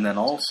 and then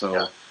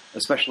also,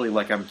 especially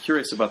like I'm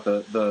curious about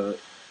the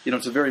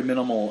it's a very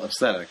minimal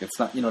aesthetic. It's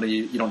not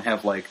you don't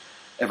have like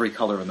every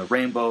color in the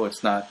rainbow.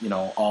 It's not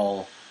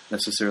all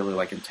necessarily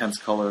like intense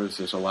colors.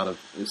 There's a lot of,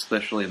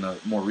 especially in the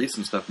more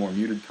recent stuff, more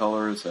muted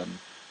colors, and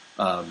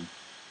I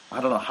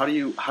don't know, how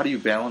do you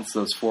balance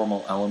those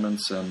formal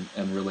elements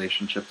and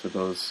relationship to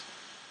those,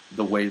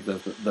 the way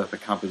that the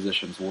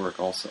compositions work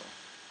also?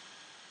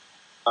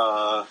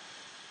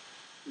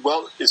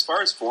 Well, as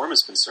far as form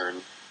is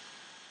concerned,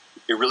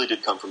 it really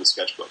did come from the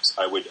sketchbooks.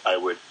 I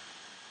would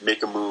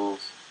make a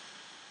move,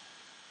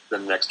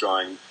 then the next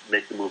drawing,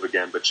 make the move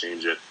again but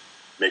change it,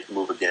 make the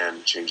move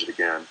again, change it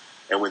again.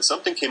 And when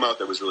something came out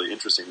that was really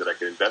interesting that I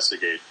could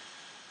investigate,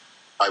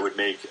 I would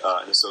make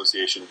an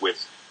association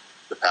with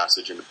the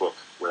passage in the book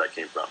where that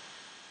came from.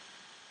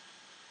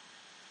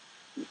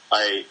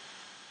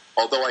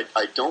 Although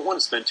I don't want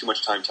to spend too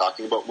much time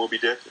talking about Moby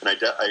Dick,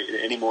 and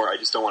anymore, I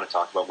just don't want to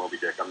talk about Moby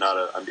Dick.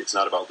 It's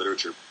not about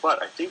literature.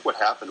 But I think what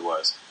happened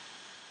was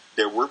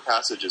there were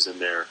passages in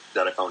there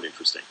that I found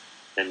interesting,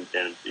 and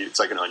it's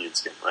like an onion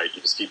skin, right?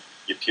 You just keep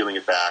peeling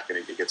it back, and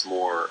it gets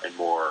more and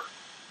more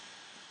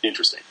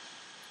interesting.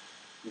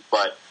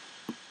 But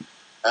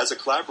as a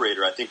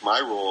collaborator, I think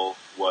my role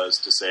was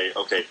to say,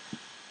 okay,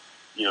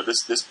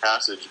 this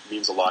passage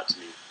means a lot to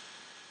me.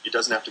 It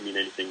doesn't have to mean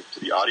anything to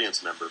the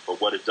audience member,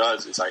 but what it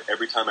does is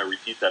every time I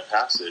repeat that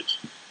passage,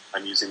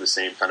 I'm using the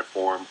same kind of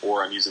form,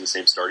 or I'm using the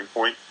same starting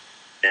point,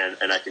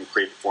 and I can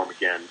create the form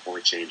again,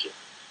 only change it.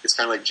 It's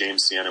kind of like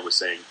James Siena was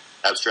saying,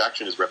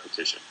 abstraction is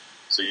repetition.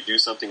 So you do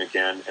something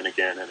again and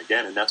again and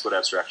again, and that's what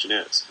abstraction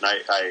is.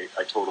 And I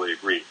totally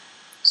agree.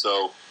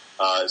 So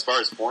as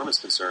far as form is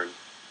concerned,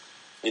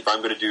 if I'm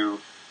going to do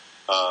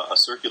a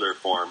circular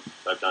form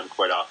that I've done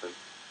quite often,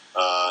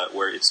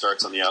 where it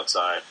starts on the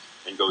outside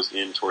and goes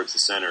in towards the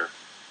center,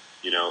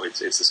 it's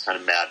this kind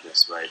of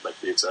madness, right? Like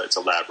it's a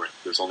labyrinth.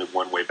 There's only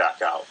one way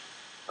back out,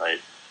 right?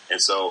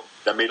 And so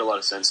that made a lot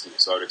of sense to me.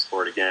 So I would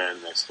explore it again,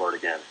 explore it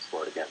again,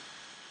 explore it again.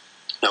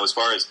 Now, as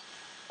far as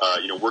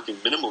working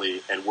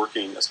minimally and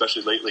working,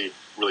 especially lately,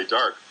 really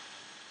dark,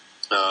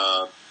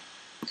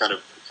 kind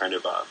of.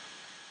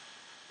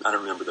 I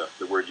don't remember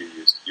the word you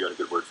used. You had a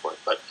good word for it,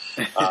 but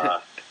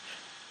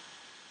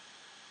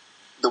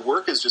the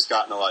work has just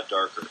gotten a lot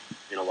darker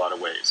in a lot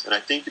of ways. And I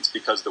think it's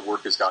because the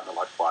work has gotten a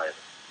lot quieter.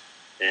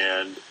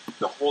 And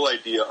the whole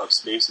idea of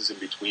spaces in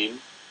between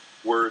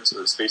words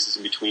or spaces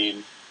in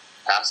between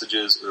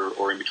passages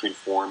or in between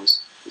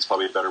forms is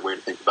probably a better way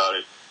to think about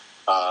it,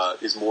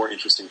 is more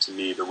interesting to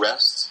me. The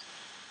rest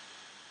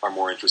are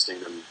more interesting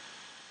than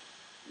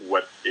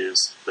what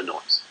is the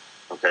noise.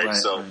 Okay, right,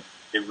 so right.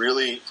 It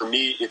really, for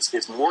me,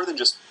 it's more than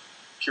just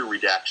pure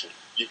redaction.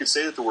 You can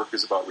say that the work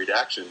is about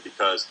redaction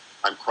because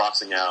I'm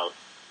crossing out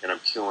and I'm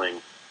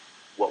killing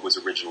what was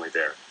originally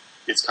there.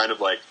 It's kind of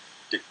like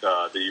the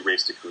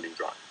erased de Kooning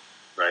drawing,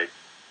 right?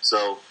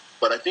 So,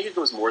 but I think it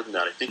goes more than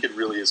that. I think it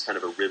really is kind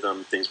of a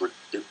rhythm, things where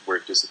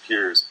it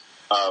disappears.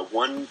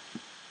 One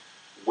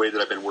way that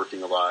I've been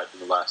working a lot in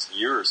the last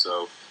year or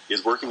so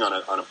is working on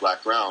a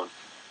black ground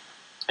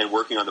and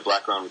working on the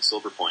black ground with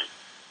silver point,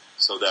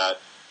 so that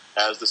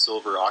as the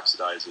silver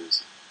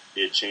oxidizes,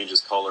 it changes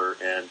color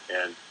and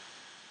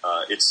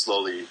it's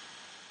slowly,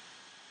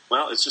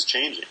 well, it's just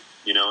changing,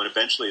 you know, and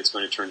eventually it's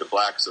going to turn to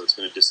black, so it's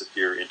going to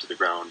disappear into the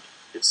ground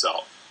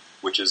itself,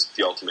 which is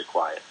the ultimate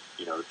quiet,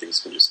 you know, that things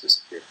can just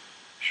disappear.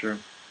 Sure.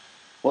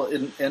 Well,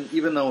 and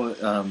even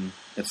though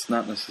it's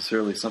not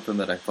necessarily something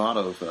that I thought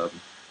of,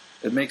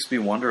 it makes me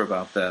wonder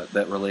about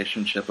that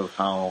relationship of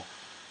how,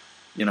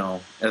 you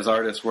know, as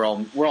artists, we're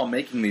all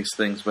making these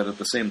things, but at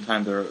the same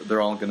time,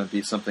 they're all going to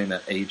be something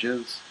that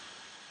ages,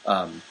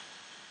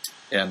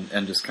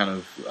 and just kind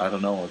of, I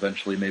don't know,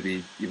 eventually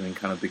maybe even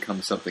kind of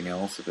becomes something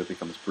else if it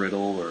becomes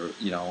brittle or,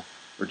 you know,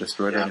 or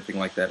destroyed or anything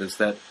like that. Is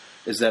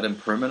that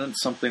impermanence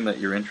something that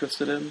you're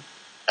interested in?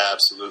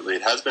 Absolutely,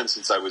 it has been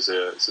since I was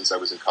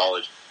in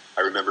college.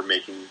 I remember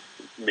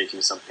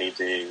making some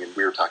painting, and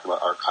we were talking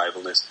about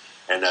archivalness,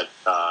 and that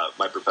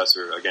my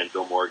professor, again,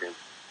 Bill Morgan,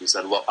 he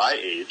said, "Well, I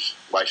age.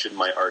 Why shouldn't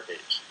my art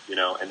age?" You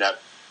know, and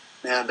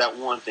that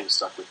one thing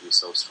stuck with me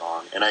so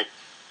strong.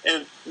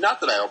 And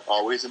not that I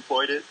always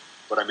employed it,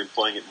 but I'm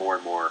employing it more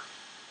and more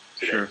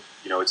today. Sure.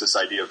 You know, it's this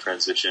idea of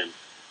transition.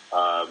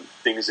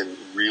 Things in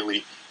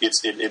really,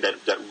 it's in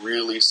that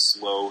really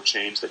slow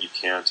change that you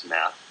can't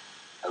map.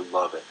 I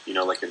love it. You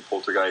know, like in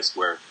Poltergeist,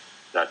 where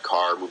that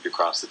car moved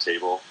across the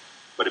table,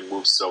 but it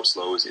moved so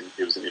slow, you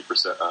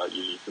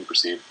can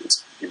perceive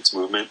its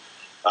movement.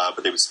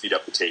 But they would speed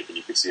up the tape, and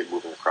you could see it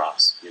moving across.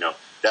 You know,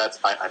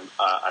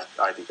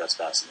 I think that's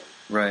fascinating.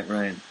 Right,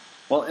 right.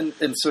 Well,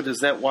 and so does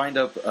that wind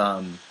up?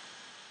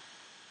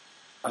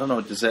 I don't know.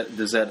 Does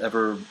that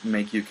ever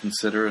make you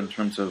consider in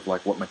terms of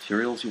like what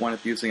materials you wind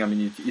up using? I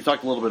mean, you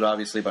talked a little bit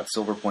obviously about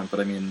silver point, but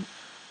I mean,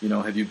 you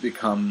know, have you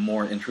become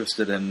more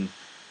interested in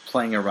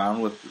playing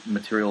around with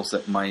materials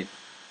that might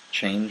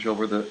change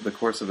over the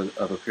course of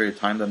a period of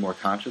time, then more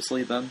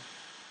consciously then?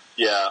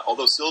 Yeah,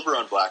 although silver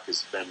on black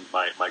has been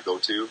my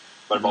go-to,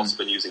 but I've also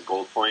been using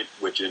gold point,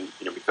 which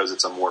because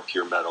it's a more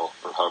pure metal,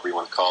 or however you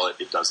want to call it,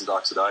 it doesn't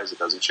oxidize, it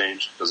doesn't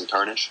change, it doesn't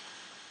tarnish.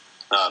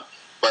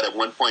 But at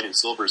one point in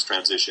silver's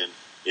transition,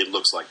 it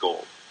looks like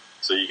gold.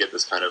 So you get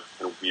this kind of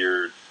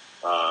weird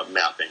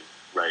mapping,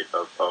 right,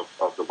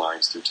 of the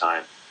lines through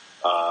time.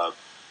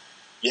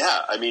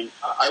 Yeah, I mean,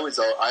 I always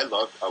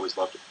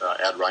loved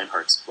Ad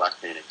Reinhardt's black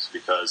paintings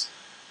because,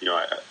 you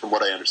know, from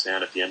what I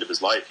understand, at the end of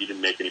his life, he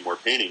didn't make any more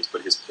paintings,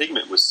 but his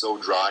pigment was so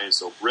dry and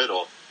so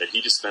brittle that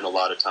he just spent a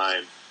lot of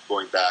time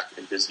going back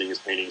and visiting his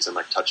paintings and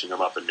like touching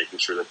them up and making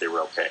sure that they were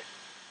okay.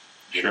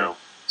 You know,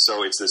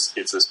 so it's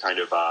this kind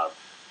of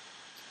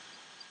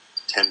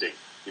tending.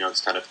 You know,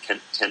 it's kind of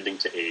tending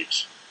to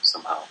age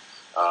somehow.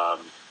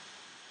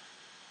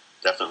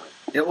 Definitely.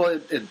 Yeah, well,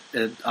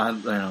 I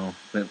don't know,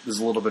 there's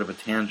a little bit of a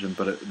tangent,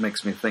 but it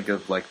makes me think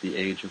of like the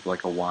age of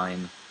like a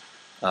wine.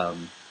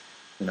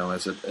 You know,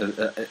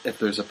 if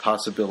there's a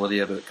possibility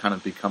of it kind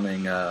of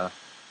becoming, kind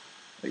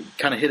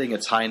of hitting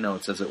its high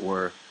notes, as it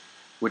were,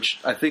 which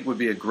I think would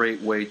be a great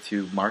way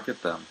to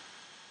market them.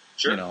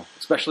 Sure. You know,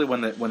 especially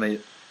when they,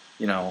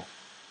 you know,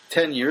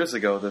 10 years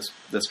ago, this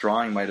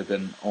drawing might have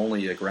been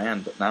only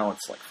 $1,000, but now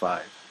it's like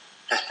 $5.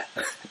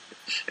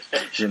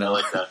 You know, I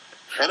like that.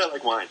 And I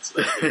like wines.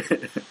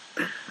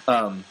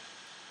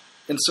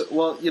 And so,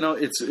 well, you know,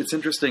 it's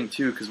interesting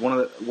too, because one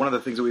of the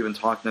things that we haven't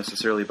talked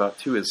necessarily about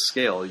too is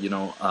scale. You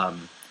know,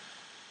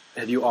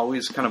 have you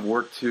always kind of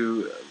worked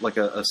to like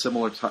a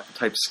similar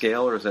type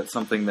scale, or is that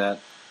something that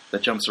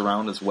jumps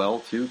around as well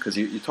too? Because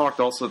you talked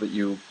also that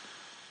you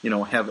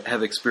know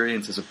have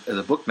experience as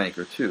a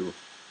bookmaker too.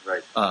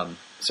 Right.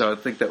 So I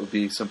think that would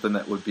be something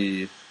that would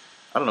be,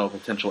 I don't know, a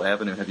potential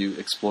avenue. Have you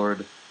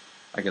explored,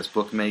 I guess,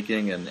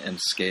 bookmaking and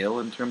scale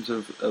in terms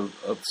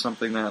of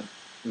something that,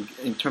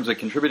 in terms of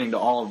contributing to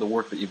all of the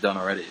work that you've done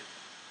already?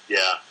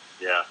 Yeah.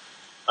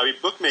 I mean,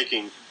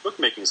 bookmaking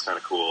is kind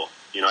of cool.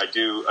 You know, I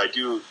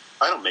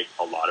don't make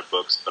a lot of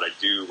books, but I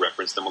do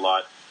reference them a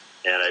lot.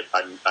 And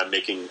I'm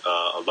making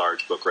a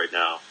large book right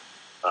now.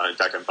 In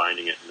fact, I'm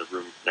binding it in the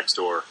room next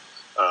door.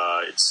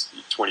 It's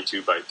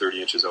 22 by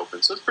 30 inches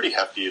open, so it's pretty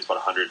hefty. It's about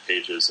 100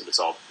 pages, and it's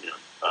all, you know,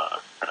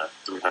 kind of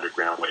 300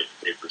 ground weight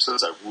paper. So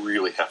it's a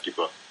really hefty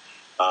book.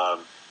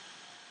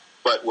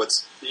 But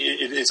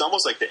it's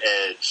almost like the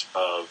edge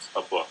of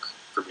a book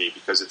for me,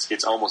 because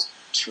it's almost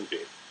too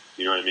big.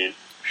 You know what I mean?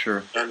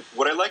 Sure. And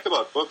what I like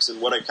about books, and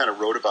what I kind of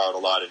wrote about a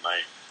lot in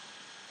my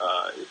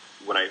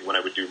when I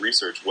would do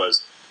research,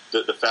 was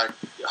the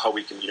fact how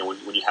we can,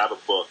 when you have a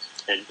book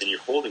and you're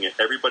holding it,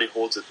 everybody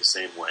holds it the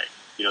same way.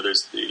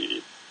 There's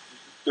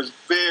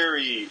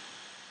very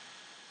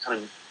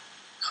kind of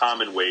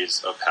common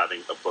ways of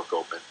having a book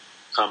open.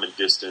 Common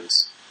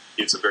distance.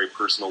 It's a very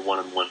personal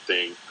one-on-one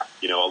thing.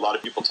 A lot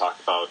of people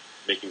talk about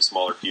making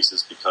smaller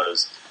pieces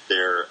because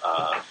they're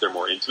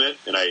more intimate,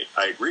 and I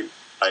agree.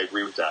 I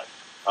agree with that.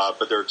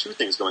 But there are two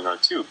things going on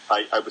too.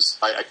 I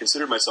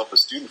considered myself a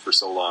student for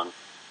so long.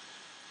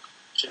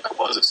 I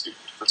was a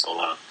student for so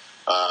long.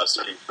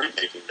 Studying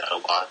printmaking, that a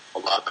lot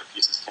of my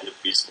pieces tended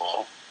to be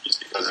small, just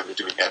because I was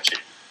doing etching,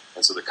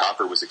 and so the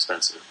copper was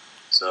expensive.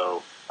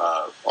 So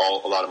a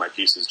lot of my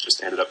pieces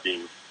just ended up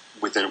being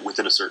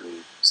within a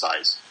certain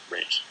size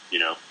range.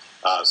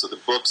 So the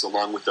books,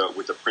 along with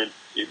the print,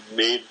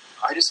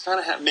 I just kind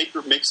of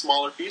make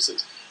smaller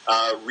pieces.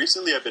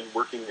 Recently, I've been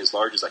working as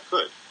large as I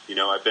could.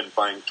 I've been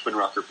buying twin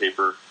rocker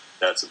paper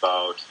that's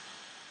about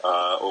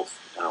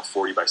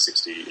 40 by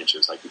 60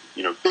 inches, like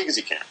big as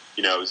you can.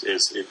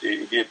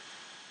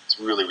 It's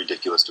really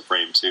ridiculous to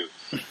frame too.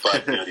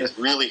 But these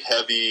really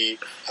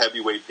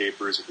heavyweight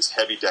papers with this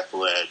heavy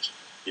deckle edge,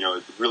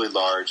 really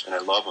large, and I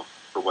love them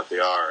for what they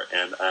are.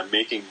 And I'm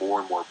making more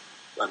and more.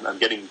 I'm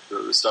getting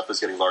the stuff is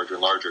getting larger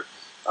and larger.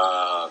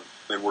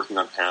 And working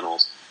on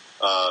panels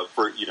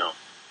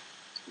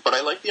But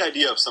I like the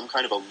idea of some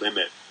kind of a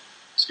limit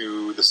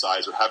to the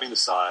size, or having the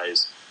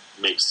size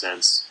make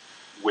sense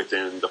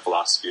within the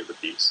philosophy of the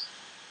piece.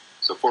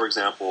 So, for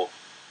example,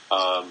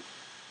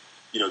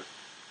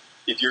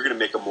 if you're going to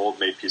make a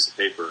mold-made piece of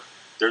paper,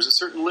 there's a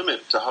certain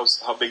limit to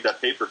how big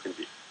that paper can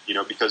be.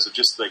 Because of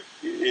just like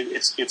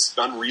it's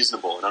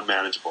unreasonable and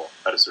unmanageable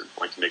at a certain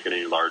point to make it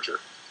any larger.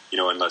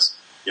 Unless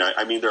there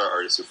are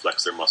artists who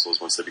flex their muscles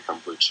once they become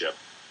blue chip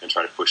and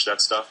try to push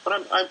that stuff.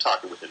 But I'm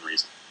talking within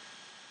reason.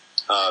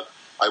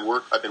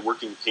 I've been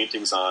working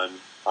paintings on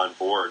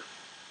board,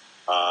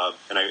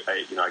 and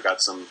I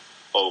got some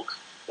oak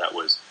that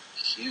was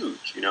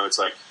huge. It's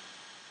like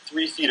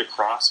 3 feet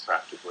across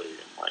practically,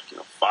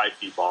 and 5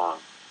 feet long.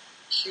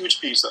 Huge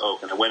piece of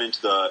oak. And I went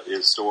into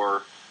the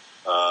store,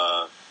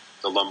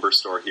 the lumber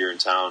store here in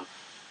town,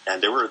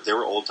 and there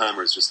were old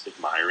timers just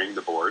admiring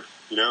the board.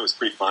 It was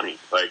pretty funny.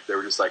 Like they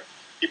were just like,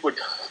 people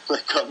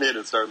would come in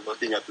and start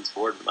looking at this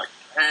board and be like,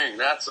 dang,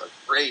 that's a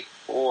great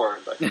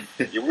board. Like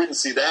you wouldn't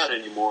see that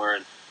anymore.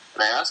 And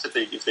I asked if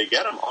they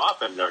get them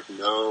off, and they're like,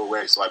 no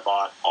way. So I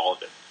bought all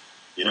of it.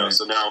 Right.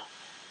 So now,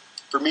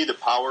 for me, the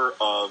power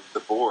of the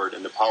board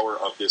and the power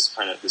of this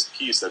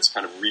piece that's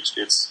kind of reached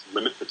its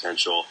limit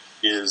potential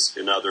is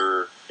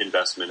another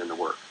investment in the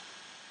work.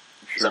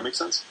 Sure. Does that make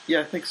sense?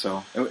 Yeah, I think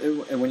so.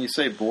 And when you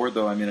say board,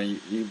 though, are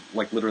you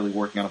like literally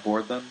working on a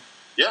board then?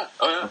 Yeah.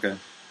 Oh, yeah. Okay.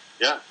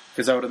 Yeah.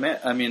 Because I would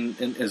imagine,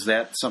 is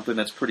that something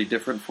that's pretty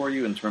different for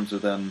you in terms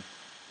of then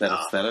that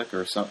aesthetic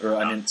or something?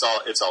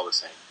 It's all the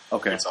same.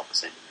 Okay. It's all the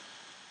same.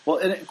 Well,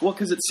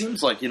 because it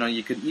seems like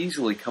you could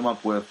easily come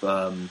up with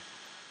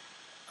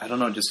I don't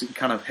know, just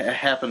kind of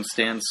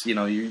happenstance.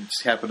 You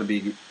just happen to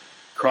be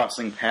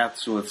crossing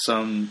paths with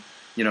some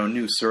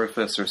new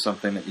surface or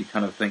something that you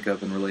kind of think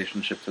of in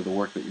relationship to the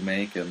work that you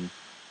make, and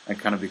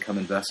kind of become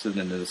invested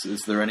in it.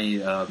 Is there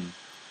any are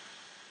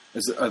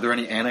there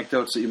any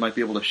anecdotes that you might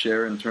be able to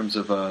share in terms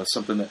of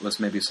something that was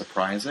maybe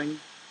surprising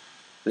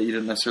that you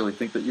didn't necessarily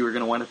think that you were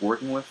going to wind up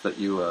working with, that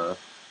you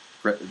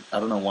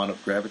wound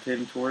up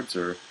gravitating towards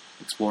or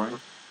exploring?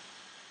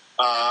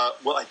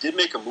 Well, I did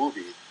make a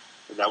movie,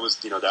 and that was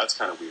that's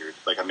kind of weird.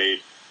 Like I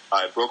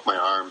broke my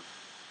arm.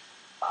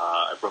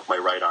 I broke my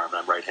right arm.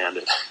 I'm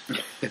right-handed.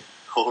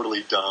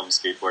 Totally dumb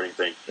skateboarding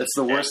thing. That's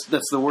the worst.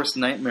 That's the worst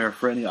nightmare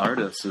for any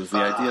artist, is the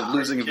idea of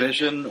losing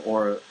vision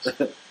or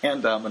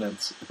hand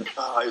dominance. It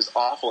was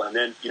awful. And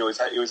then it was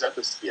at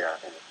this. Yeah,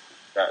 and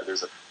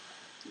there's a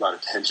lot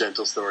of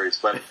tangential stories.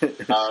 But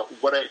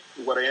what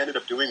I ended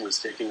up doing was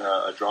taking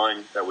a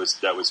drawing that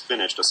was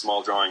finished, a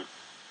small drawing,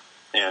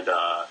 and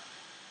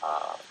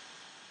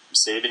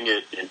saving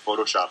it in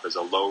Photoshop as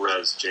a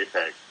low-res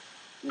JPEG,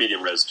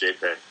 medium-res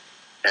JPEG,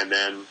 and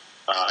then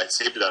I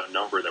saved it at a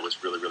number that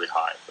was really, really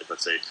high, like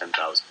let's say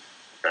 10,000.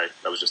 Okay,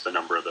 that was just the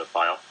number of the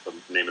file, the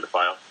name of the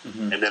file,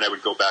 and then I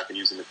would go back and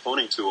using the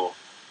cloning tool,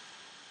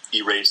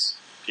 erase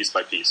piece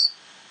by piece,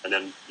 and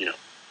then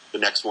the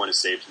next one is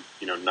saved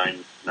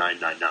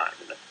 9999,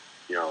 and then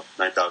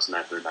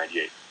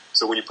 9,998.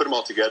 So when you put them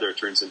all together, it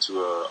turns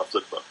into a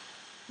flip book,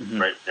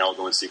 right? They all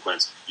go in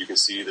sequence. You can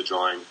see the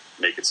drawing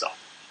make itself,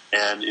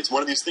 and it's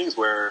one of these things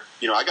where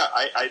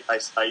I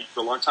for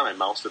a long time I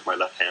moused with my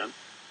left hand,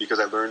 because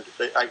I learned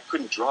that I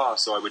couldn't draw,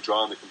 so I would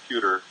draw on the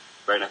computer,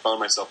 right? And I found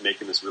myself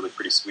making this really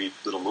pretty sweet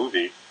little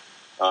movie,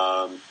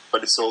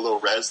 but it's so low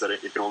res that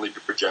it can only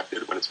be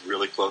projected when it's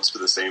really close to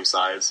the same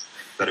size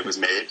that it was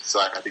made. So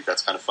I think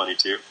that's kind of funny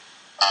too.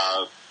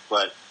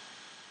 But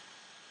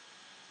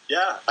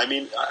yeah, I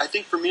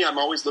think for me, I'm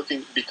always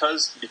looking,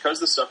 because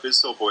the stuff is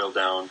so boiled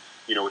down,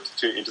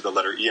 into the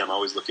letter E. I'm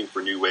always looking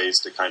for new ways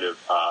to kind of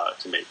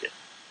to make it.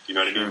 You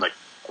know what I mean?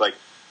 Like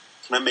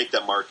can I make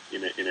that mark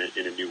in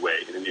a new way,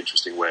 in an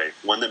interesting way,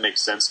 one that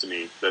makes sense to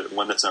me,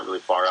 one that's not really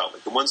far out.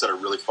 Like the ones that are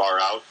really far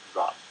out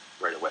drop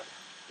right away.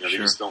 You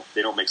know,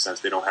 they don't make sense.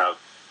 They don't have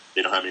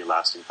any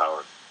lasting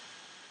power.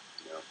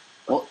 You know?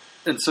 Well,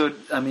 and so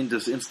I mean,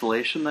 does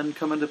installation then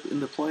come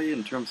into play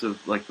in terms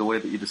of like the way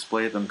that you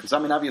display them? Because I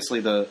mean,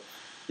 obviously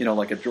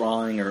like a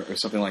drawing or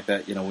something like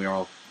that, we are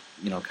all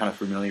kind of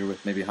familiar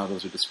with maybe how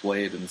those are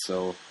displayed, and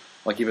so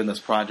like even this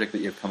project that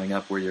you have coming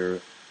up where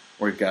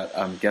you've got,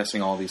 I'm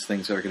guessing, all these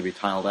things that are going to be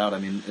tiled out. I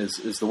mean,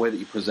 is the way that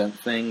you present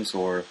things,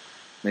 or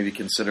maybe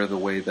consider the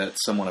way that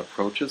someone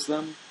approaches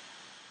them?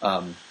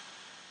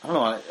 I don't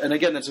know. And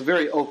again, it's a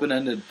very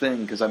open-ended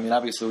thing because I mean,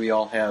 obviously, we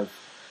all have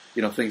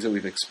things that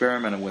we've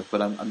experimented with,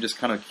 but I'm just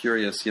kind of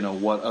curious,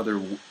 what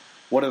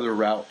other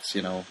routes,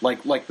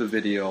 like the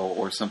video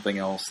or something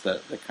else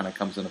that kind of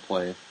comes into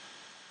play.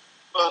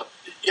 Well,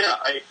 yeah,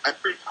 I'm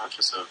pretty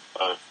conscious of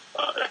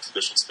an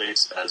exhibition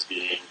space as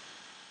being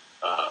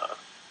a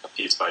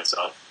piece by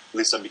itself. At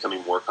least I'm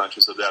becoming more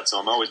conscious of that. So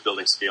I'm always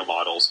building scale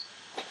models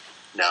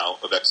now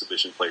of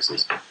exhibition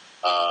places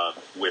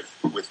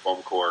with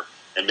foam core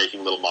and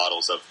making little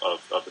models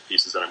of the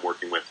pieces that I'm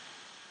working with.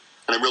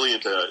 And I'm really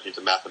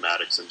into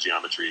mathematics and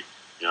geometry.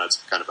 That's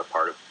kind of a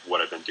part of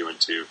what I've been doing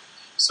too.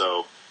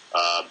 So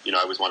I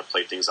always want to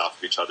play things off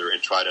of each other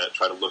and try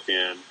to look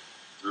in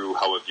through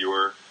how a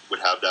viewer would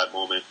have that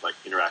moment, like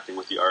interacting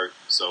with the art.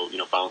 So,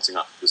 bouncing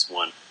off of this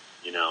one,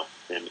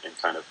 and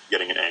kind of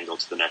getting an angle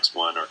to the next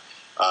one. Or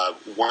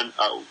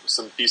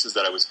some pieces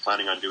that I was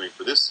planning on doing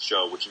for this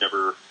show, which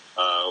never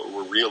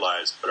were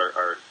realized, but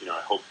are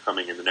I hope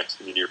coming in the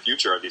near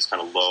future, are these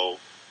kind of low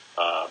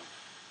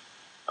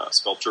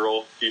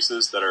sculptural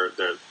pieces they're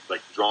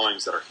like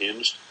drawings that are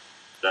hinged,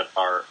 that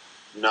are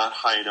not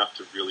high enough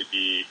to really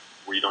be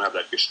where you don't have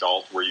that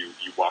gestalt where you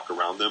walk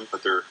around them,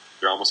 but they're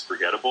almost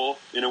forgettable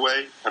in a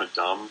way, kind of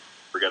dumb,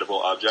 forgettable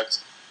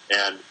objects.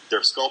 And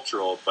they're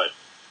sculptural, but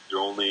they're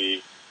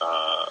only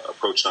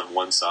approached on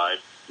one side,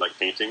 like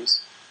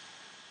paintings.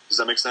 Does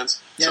that make sense?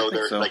 Yeah,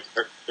 so I think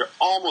so. They're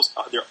almost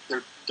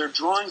they're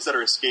drawings that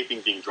are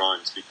escaping being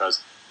drawings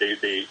because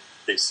they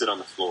sit on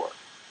the floor,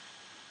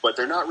 but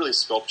they're not really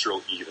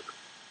sculptural either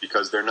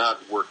because they're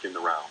not worked in the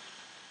round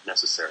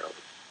necessarily,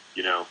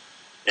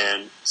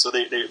 And so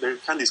they're kind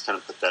of these kind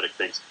of pathetic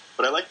things.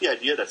 But I like the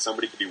idea that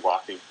somebody could be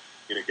walking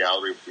in a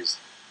gallery with these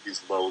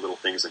low little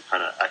things and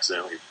kind of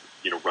accidentally,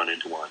 run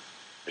into one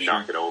and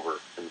knock it over.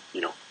 And,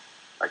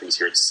 I can just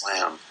hear it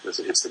slam as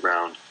it hits the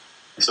ground.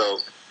 So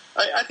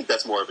I think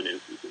that's more of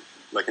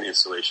an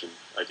installation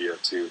idea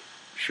too.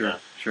 Sure.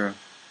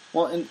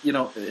 Well, and,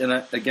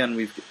 again,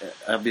 we've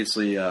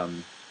obviously,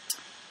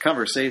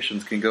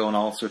 conversations can go in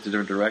all sorts of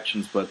different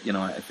directions, but,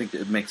 I think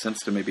it makes sense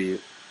to maybe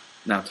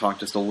now talk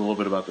just a little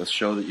bit about this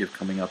show that you have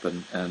coming up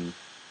and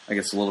I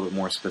guess a little bit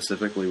more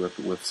specifically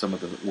with some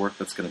of the work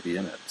that's going to be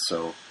in it.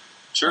 So,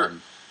 sure.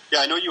 Yeah,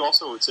 I know you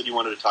also said you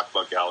wanted to talk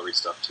about gallery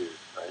stuff too,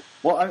 right?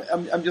 Well,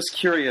 I'm just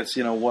curious,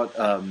 what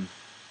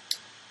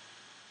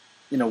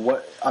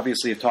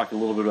obviously you've talked a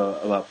little bit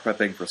about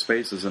prepping for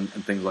spaces and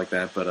things like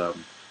that, but,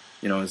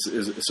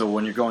 so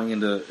when you're going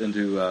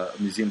into a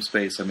museum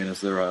space, I mean,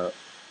 is there a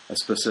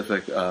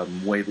specific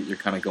way that you're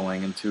kind of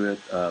going into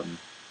it?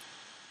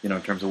 In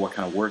terms of what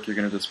kind of work you're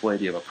going to display?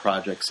 Do you have a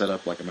project set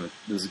up? Like,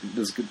 this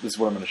is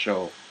what I'm going to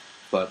show.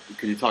 But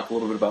could you talk a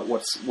little bit about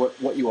what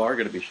you are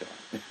going to be showing?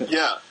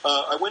 Yeah,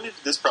 I went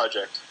into this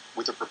project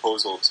with a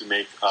proposal to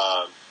make.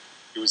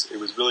 It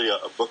was really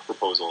a book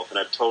proposal, and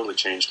I've totally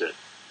changed it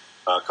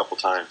a couple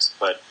times.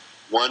 But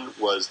one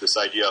was this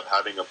idea of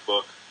having a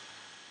book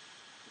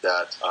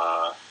that,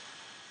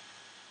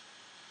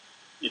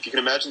 if you can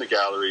imagine the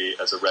gallery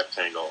as a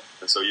rectangle,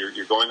 and so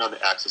you're going on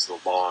the axis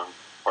of the long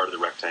part of the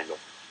rectangle.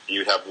 And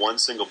you'd have one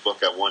single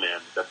book at one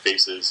end that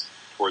faces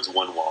towards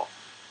one wall,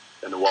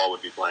 and the wall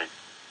would be blank.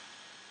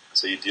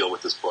 So you deal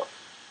with this book.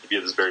 It'd be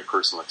this very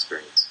personal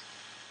experience.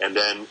 And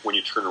then when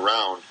you turn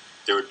around,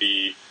 there would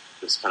be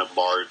this kind of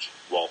large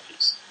wall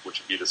piece, which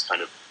would be this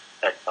kind of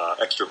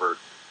extrovert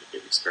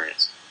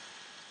experience.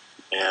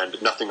 And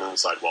nothing on the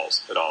side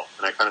walls at all.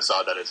 And I kind of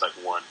saw that as like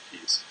one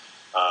piece.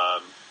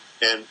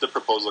 And the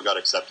proposal got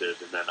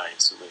accepted, and then I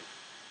instantly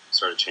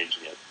started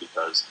changing it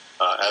because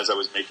as I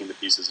was making the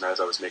pieces and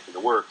as I was making the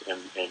work and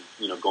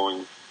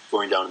going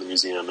down to the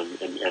museum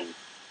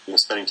and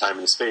spending time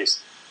in the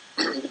space,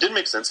 it didn't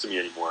make sense to me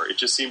anymore. It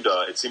just seemed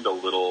a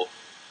little.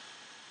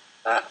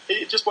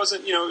 It just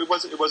wasn't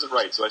it wasn't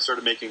right. So I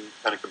started making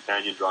kind of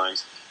companion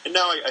drawings, and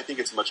now I think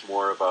it's much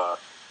more of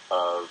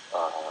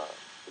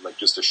like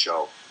just a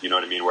show. You know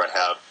what I mean? Where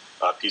I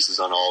have pieces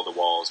on all the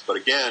walls, but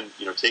again,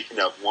 taking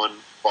that one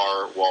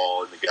far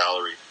wall in the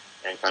gallery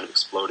and kind of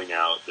exploding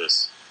out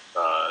this.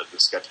 The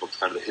sketchbook,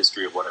 kind of the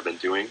history of what I've been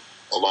doing,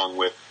 along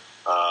with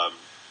other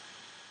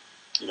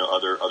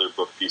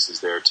book pieces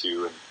there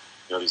too,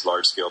 and these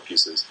large scale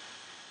pieces.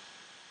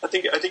 I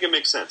think it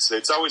makes sense.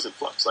 It's always in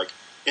flux. Like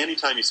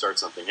anytime I start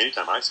something,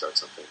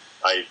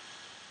 I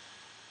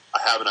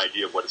have an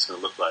idea of what it's going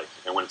to look like,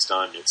 and when it's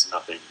done, it's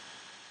nothing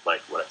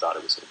like what I thought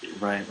it was going to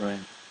be. Right.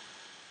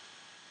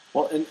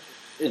 Well, and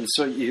And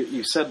so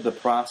you said the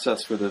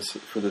process for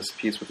this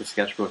piece with the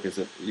sketchbook you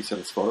said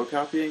it's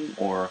photocopying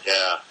or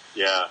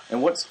yeah.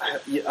 And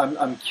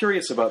I'm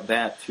curious about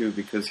that too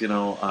because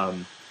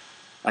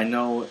I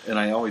know, and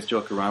I always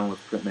joke around with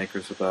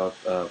printmakers about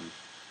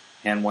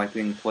hand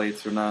wiping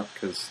plates or not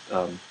because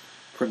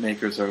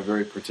printmakers are a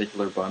very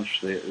particular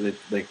bunch.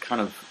 They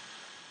kind of,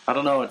 I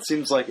don't know. It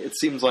seems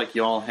like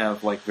you all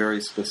have like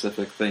very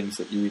specific things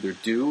that you either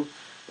do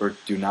or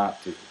do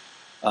not do.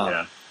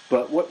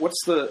 But what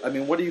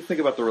do you think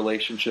about the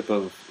relationship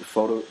of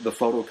the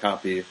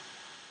photocopy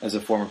as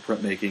a form of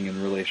printmaking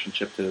in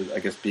relationship to, I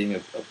guess, being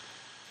a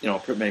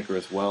printmaker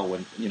as well?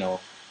 When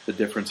the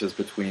differences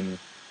between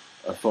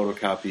a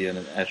photocopy and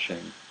an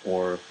etching,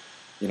 or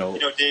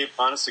Dave,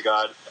 honest to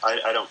God,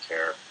 I don't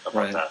care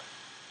about that.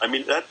 I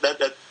mean,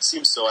 that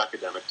seems so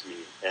academic to me,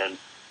 and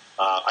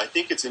I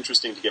think it's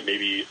interesting to get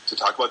maybe to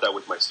talk about that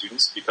with my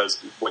students because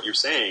what you're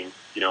saying,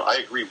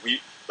 I agree.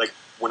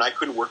 When I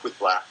couldn't work with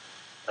black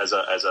as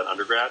an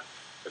undergrad,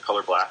 the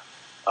color black,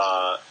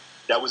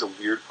 that was a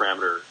weird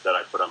parameter that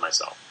I put on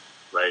myself,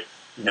 right?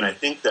 Mm-hmm. And I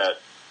think that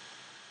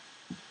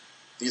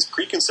these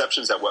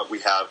preconceptions that what we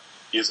have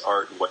is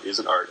art and what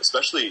isn't art,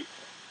 especially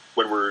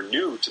when we're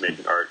new to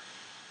making art,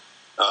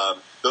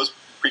 those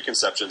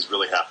preconceptions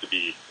really have to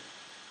be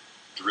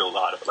drilled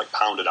out of it, like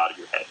pounded out of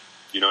your head.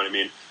 You know what I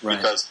mean? Right.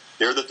 Because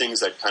they're the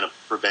things that kind of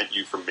prevent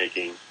you from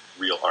making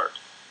real art.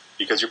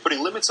 Because you're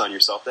putting limits on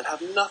yourself that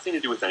have nothing to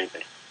do with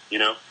anything,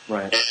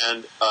 Right.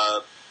 And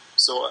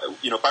so,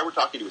 if I were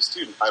talking to a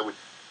student, I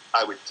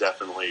would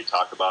definitely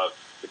talk about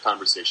the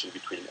conversation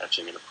between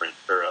etching and a print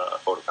or a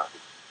photocopy.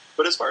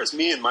 But as far as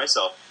me and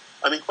myself,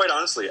 I mean, quite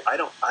honestly,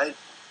 I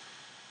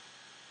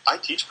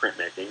teach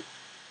printmaking.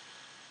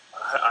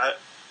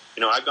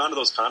 I've gone to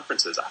those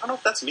conferences. I don't know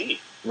if that's me.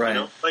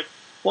 Right.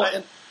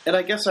 And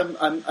I guess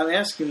I'm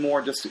asking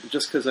more just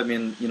because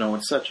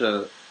it's such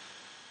a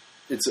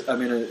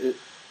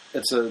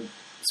it's a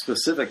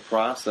specific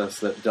process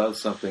that does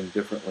something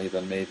differently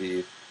than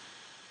maybe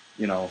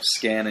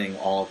scanning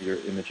all of your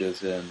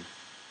images and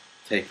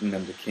taking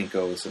them to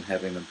Kinko's and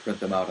having them print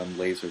them out on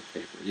laser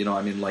paper.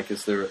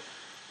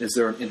 Is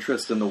there an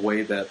interest in the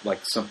way that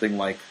like something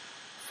like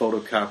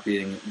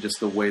photocopying, just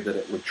the way that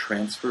it would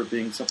transfer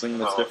being something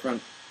that's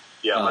different?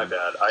 Yeah, my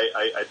bad.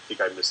 I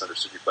think I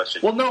misunderstood your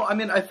question. Well, no, I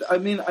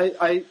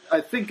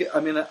think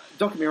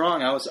don't get me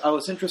wrong. I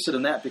was interested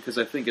in that because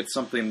I think it's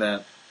something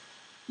that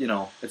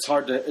it's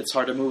hard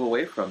to move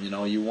away from.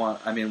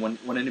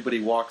 When anybody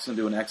walks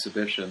into an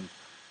exhibition,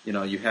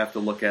 you have to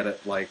look at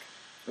it like,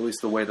 at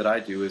least the way that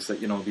I do is that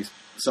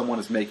someone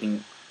is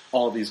making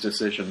all these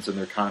decisions and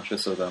they're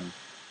conscious of them.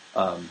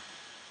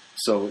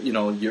 So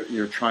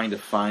you're trying to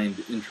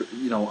find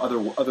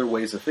other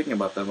ways of thinking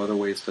about them, other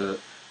ways to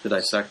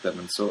dissect them,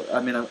 and so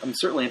I'm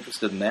certainly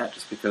interested in that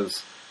just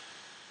because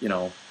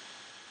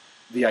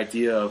the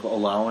idea of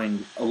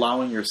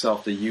allowing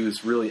yourself to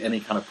use really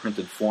any kind of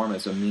printed form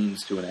as a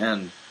means to an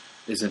end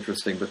is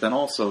interesting. But then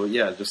also,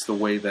 just the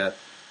way that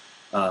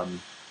a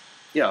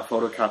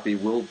photocopy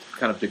will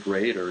kind of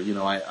degrade, or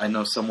I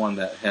know someone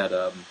that had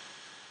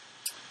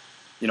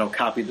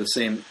copied the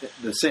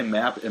same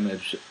map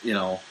image,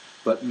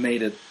 but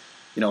made it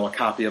a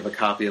copy of a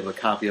copy of a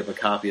copy of a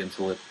copy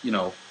until it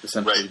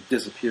essentially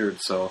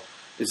disappeared. So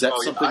is that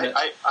something?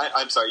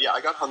 I'm sorry. Yeah, I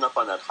got hung up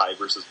on that high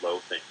versus low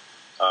thing.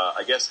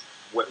 I guess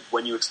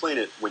when you explain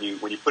it, when you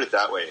put it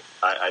that way,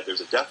 there's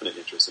a definite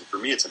interest, and for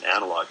me, it's an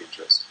analog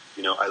interest.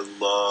 I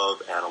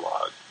love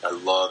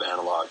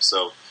analog.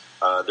 So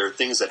there are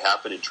things that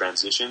happen in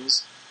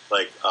transitions,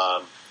 like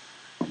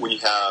when you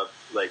have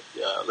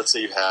let's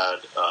say you had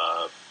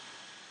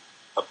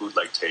a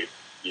bootleg tape,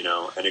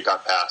 and it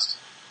got passed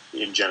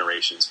in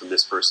generations from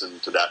this person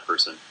to that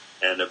person,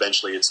 and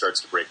eventually it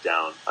starts to break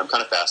down. I'm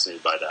kind of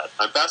fascinated by that.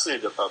 I'm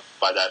fascinated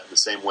by that in the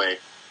same way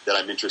that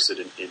I'm interested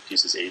in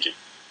pieces aging.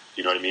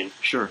 Do you know what I mean?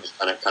 Sure.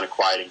 Kind of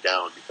quieting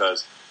down,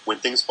 because when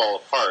things fall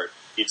apart,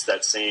 it's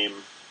that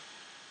same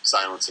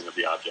silencing of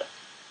the object.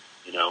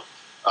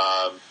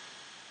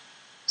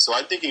 So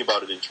I'm thinking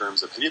about it in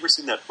terms of, have you ever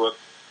seen that book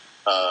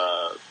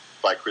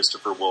by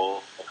Christopher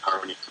Wool and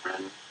Harmony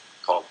Korine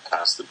called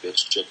Pass the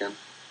Bitch Chicken?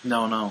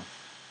 No.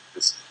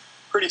 It's a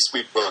pretty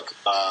sweet book.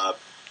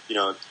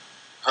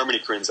 Harmony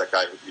Korine's that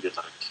guy who did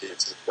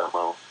Kids at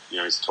Gummo.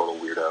 He's a total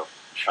weirdo.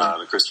 Sure.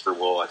 And Christopher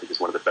Wool, I think, is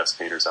one of the best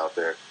painters out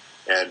there.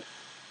 And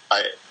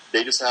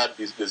they just had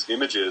these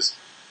images,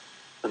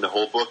 and the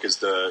whole book is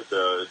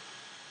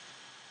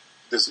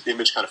this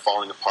image kind of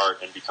falling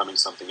apart and becoming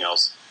something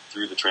else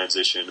through the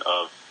transition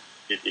of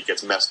it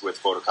gets messed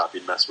with,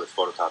 photocopied, messed with,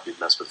 photocopied,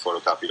 messed with,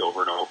 photocopied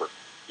over and over.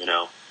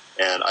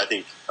 And I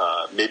think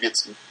maybe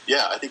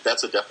I think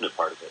that's a definite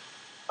part of it.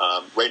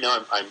 Right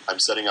now, I'm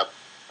setting up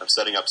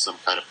some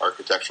kind of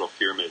architectural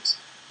pyramids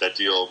that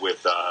deal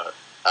with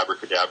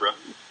abracadabra,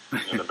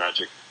 the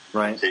magic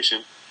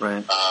notation.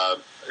 Right.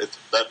 It's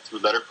through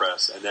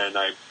letterpress, and then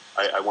I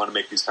want to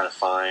make these kind of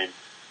fine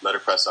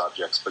letterpress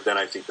objects. But then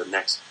I think the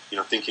next,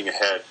 thinking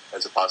ahead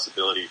as a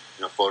possibility,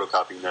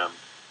 photocopying them,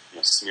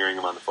 smearing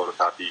them on the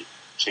photocopy,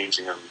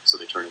 changing them so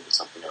they turn into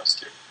something else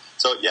too.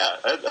 So yeah,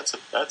 that's a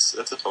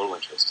total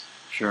interest.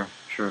 Sure.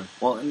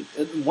 Well, and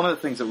one of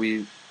the things that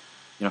we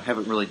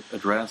haven't really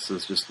addressed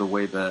is just the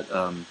way that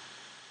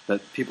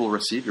that people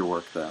receive your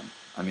work. Then,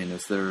 I mean,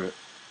 is there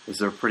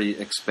a pretty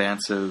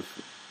expansive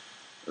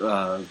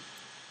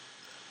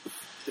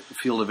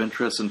field of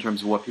interest in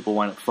terms of what people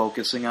wind up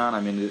focusing on?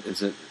 I mean,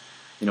 is it,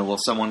 will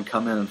someone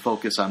come in and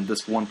focus on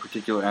this one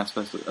particular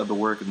aspect of the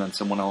work, and then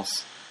someone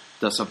else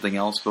does something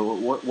else? But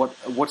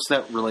what's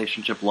that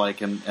relationship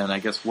like? And I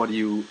guess what are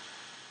you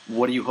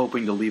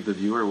hoping to leave the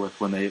viewer with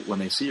when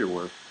they see your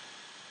work?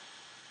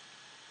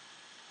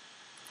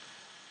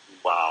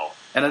 Wow.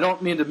 And I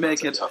don't mean to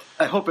make it.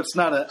 I hope it's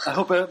not a. I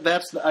hope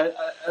that's.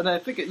 And I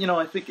think it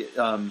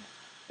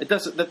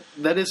doesn't.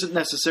 That isn't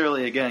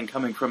necessarily, again,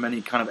 coming from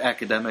any kind of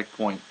academic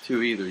point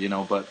too either.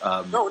 But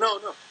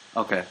No.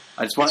 Okay,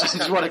 I just want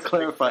to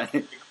clarify.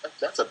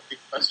 That's a big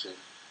question.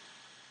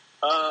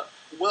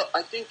 Well,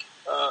 I think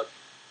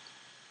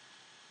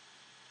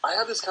I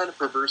have this kind of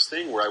perverse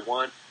thing where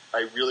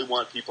I really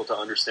want people to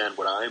understand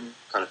what I'm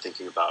kind of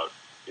thinking about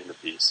in the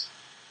piece.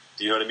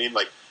 Do you know what I mean?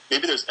 Like,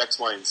 maybe there's X,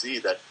 Y, and Z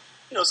that,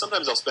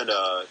 sometimes I'll spend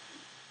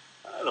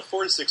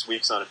 4 to 6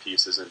 weeks on a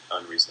piece isn't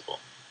unreasonable,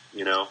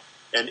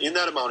 And in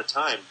that amount of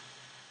time,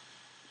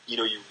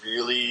 you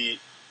really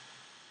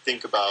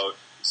think about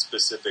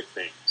specific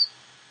things.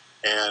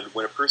 And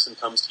when a person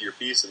comes to your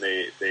piece and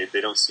they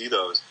don't see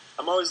those,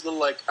 I'm always a little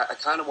like, I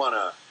kind of want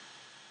to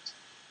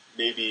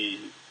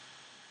maybe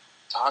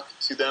talk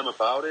to them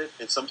about it.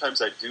 And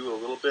sometimes I do a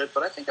little bit,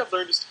 but I think I've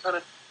learned just to kind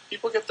of,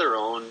 people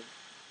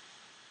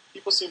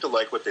seem to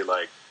like what they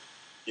like.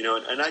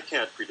 And I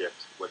can't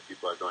predict what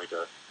people are going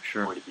to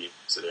be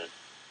interested in.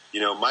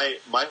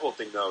 My whole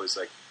thing though is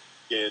like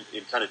in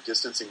kind of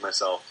distancing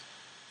myself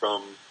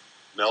from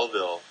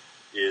Melville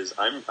is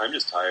I'm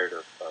just tired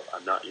of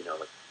I'm not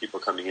like people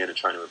coming in and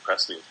trying to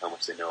impress me with how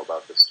much they know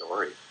about this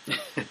story. I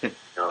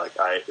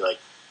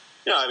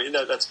mean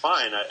that's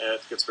fine. I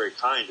think it's very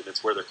kind and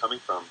it's where they're coming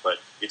from, but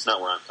it's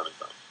not where I'm coming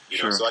from.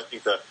 So I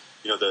think that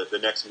the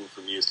next move for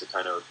me is to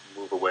kind of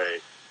move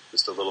away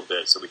just a little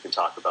bit so we can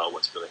talk about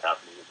what's really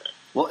happening in there.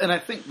 Well, and I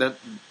think that,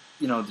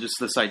 just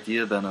this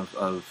idea then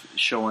of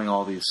showing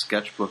all the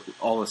sketchbook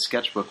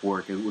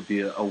work, it would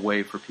be a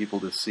way for people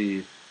to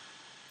see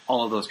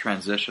all of those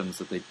transitions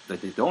that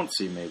they don't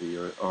see maybe,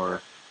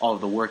 or all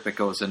of the work that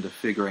goes into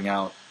figuring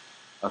out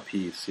a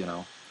piece, Yeah.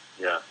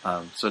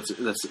 So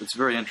it's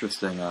very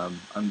interesting. I'm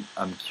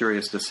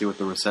curious to see what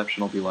the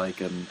reception will be like,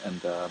 and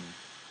the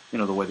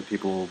way that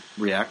people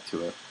react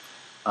to it.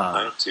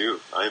 I am too.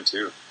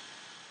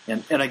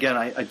 And again,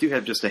 I do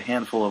have just a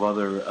handful of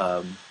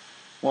other.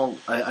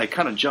 I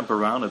kind of jump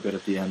around a bit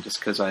at the end just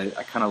because I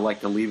kind of like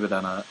to leave it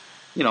on a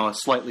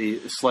slightly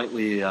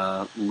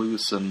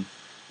loose and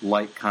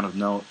light kind of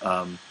note.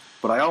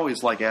 But I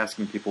always like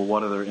asking people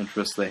what other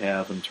interests they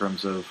have in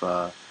terms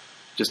of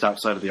just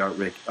outside of the art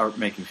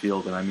making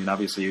field. And I mean,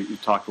 obviously, you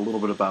talked a little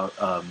bit about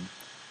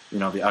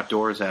the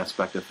outdoors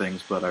aspect of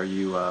things. But are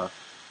you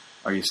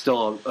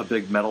still a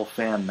big metal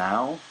fan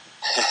now?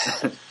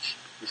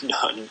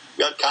 No,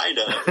 kind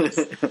of.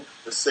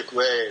 The sick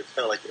way. It's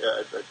kind of like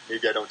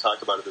maybe I don't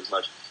talk about it as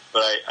much,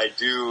 but I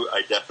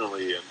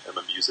definitely am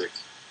a music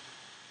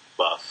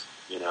buff.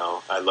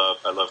 I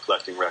love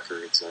collecting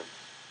records, and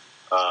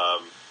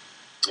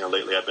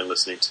lately I've been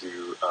listening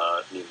to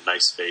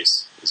Nice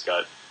Space. He's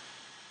got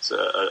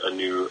a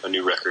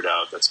new record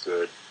out that's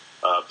good.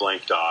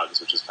 Blank Dogs,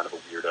 which is kind of a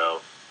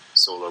weirdo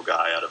solo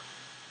guy out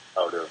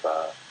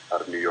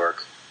of New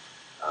York.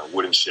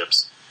 Wooden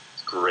Ships.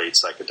 Great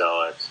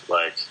psychedelic,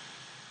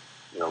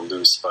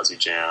 loose, fuzzy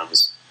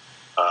jams.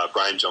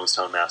 Brian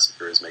Jonestown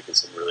Massacre is making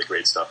some really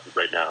great stuff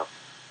right now.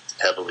 It's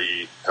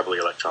heavily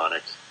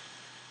electronic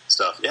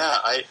stuff.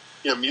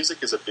 Yeah,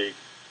 music is a big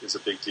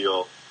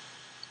deal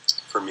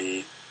for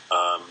me.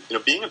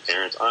 Being a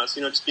parent,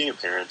 honestly, just being a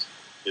parent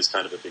is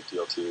kind of a big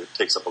deal too. It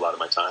takes up a lot of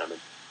my time, and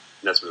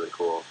that's really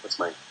cool. That's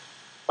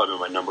probably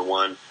my number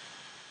one.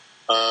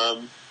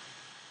 I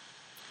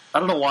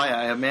don't know why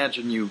I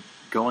imagine you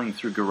going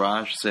through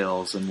garage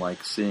sales and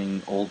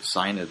seeing old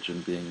signage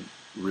and being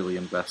really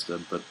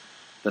invested, but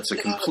that's a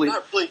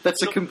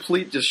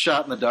complete just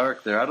shot in the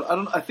dark there.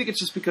 I think it's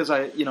just because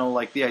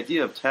the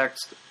idea of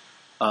text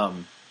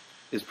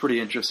is pretty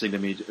interesting to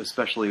me,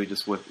 especially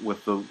just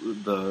with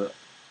that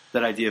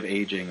idea of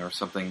aging or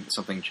something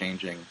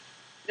changing.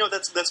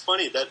 That's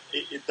funny. That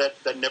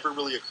never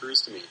really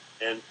occurs to me.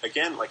 And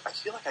again, I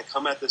feel like I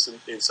come at this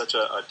in such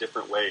a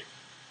different way.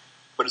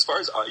 But as far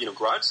as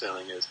garage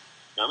sailing is,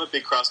 I'm a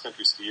big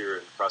cross-country skier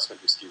and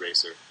cross-country ski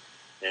racer,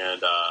 and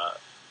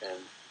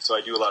so I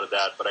do a lot of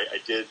that. But I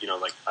did,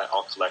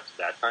 I'll collect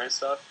that kind of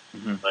stuff.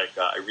 Mm-hmm.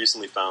 I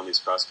recently found these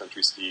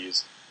cross-country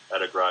skis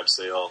at a garage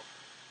sale.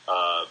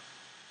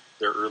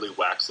 They're early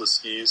waxless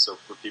skis, so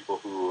for people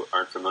who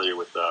aren't familiar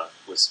with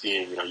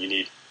skiing, you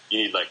need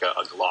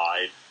a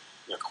glide,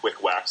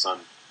 quick wax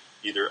on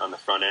either on the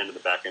front end and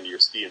the back end of your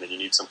ski, and then you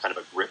need some kind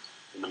of a grip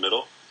in the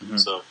middle. Mm-hmm.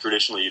 So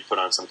traditionally, you put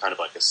on some kind of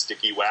a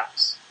sticky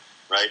wax,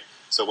 right?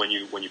 So when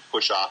you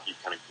push off, you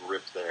kind of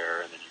grip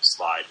there, and then you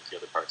slide with the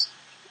other parts.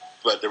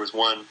 But there was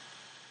one,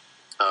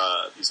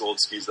 these old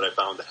skis that I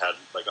found that had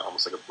like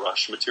almost like a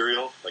brush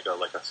material, like a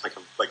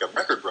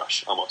record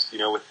brush almost,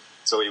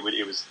 so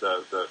it was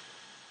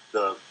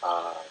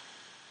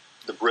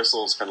the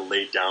bristles kind of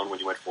laid down when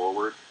you went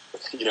forward,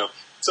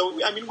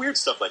 So I mean, weird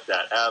stuff like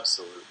that.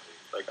 Absolutely,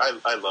 like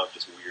I love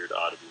just weird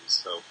oddities.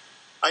 So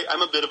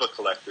I'm a bit of a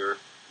collector,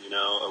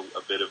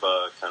 a bit of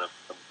a kind of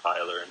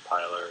compiler and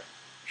piler.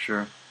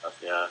 Sure.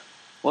 Yeah.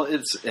 Well,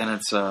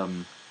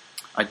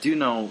 I do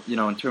know,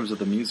 in terms of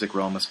the music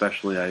realm,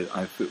 especially,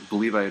 I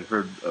believe I had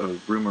heard a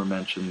rumor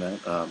mention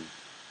that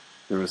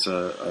there was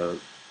a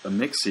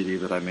mix CD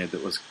that I made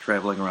that was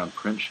traveling around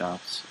print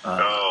shops.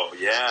 Oh,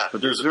 yeah.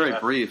 But it was very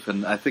brief,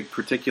 and I think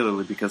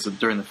particularly because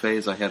during the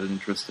phase I had an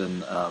interest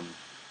in,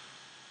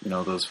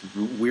 those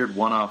weird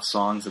one-off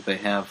songs that they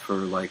have for,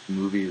 like,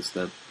 movies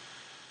that,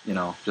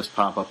 just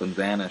pop up and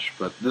vanish.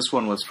 But this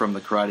one was from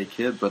The Karate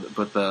Kid,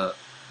 but the...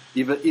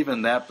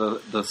 Even that,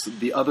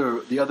 the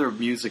other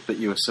music that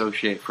you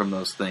associate from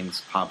those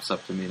things pops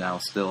up to me now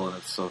still, and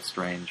it's so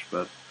strange.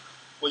 But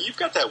you've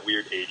got that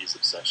weird '80s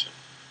obsession.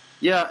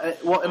 Yeah,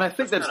 and I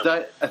think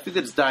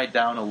that's died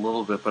down a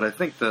little bit. But I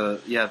think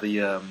there's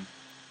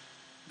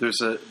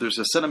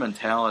a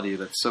sentimentality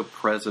that's so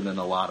present in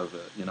a lot of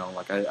it.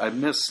 Like I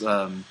miss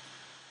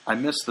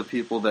the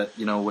people that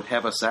would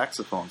have a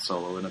saxophone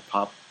solo in a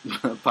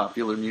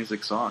popular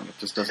music song. It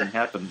just doesn't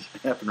happen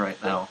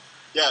right now.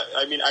 Yeah,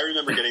 I mean, I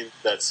remember getting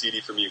that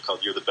CD from you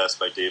called "You're the Best"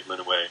 by Dave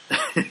Linaway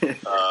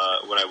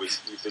when I was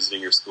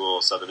visiting your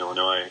school, Southern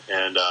Illinois,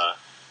 and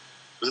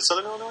was it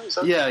Southern Illinois? Is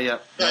that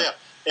Yeah.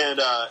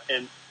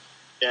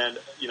 And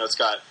it's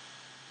got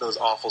those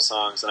awful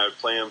songs, and I would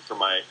play them for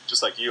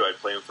just like you, I'd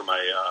play them for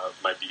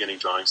my beginning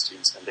drawing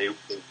students, and they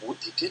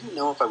didn't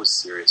know if I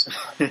was serious or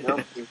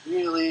not. They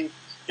really,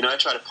 I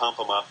try to pump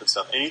them up and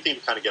stuff, anything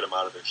to kind of get them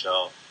out of their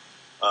shell.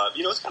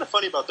 It's kind of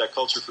funny about that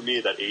culture for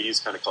me, that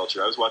 80s kind of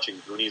culture. I was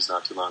watching Goonies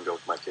not too long ago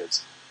with my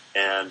kids,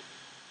 and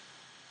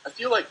I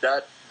feel like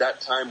that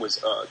time was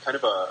kind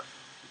of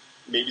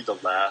maybe the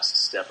last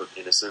step of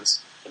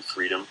innocence and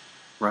freedom.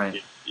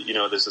 Right.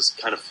 There's this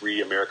kind of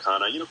free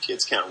Americana.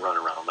 Kids can't run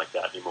around like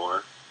that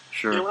anymore.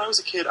 Sure. When I was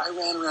a kid, I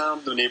ran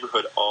around the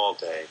neighborhood all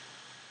day,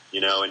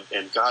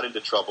 and got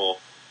into trouble.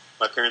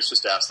 My parents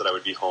just asked that I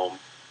would be home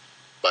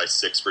by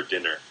 6 for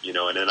dinner,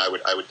 and then I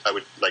would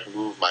like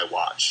move my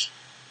watch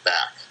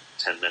back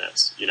 10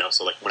 minutes,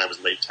 so like when I was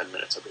late 10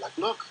 minutes, I'd be like,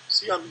 look,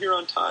 see, I'm here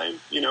on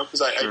time,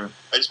 because I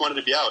just wanted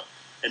to be out.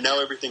 And now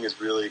everything is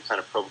really kind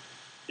of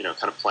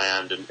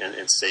planned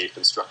and safe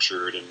and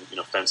structured and,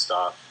 fenced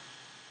off.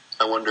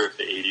 I wonder if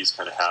the 80s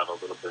kind of have a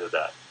little bit of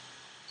that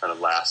kind of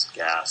last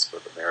gasp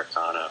of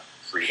Americana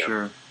freedom.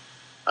 Sure.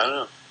 I don't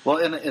know. Well,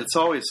 and it's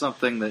always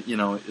something that,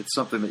 it's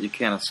something that you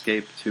can't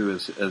escape to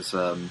as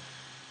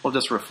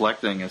just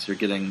reflecting as you're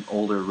getting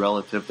older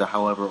relative to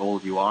however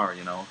old you are,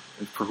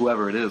 for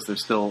whoever it is, they're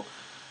still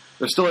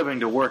having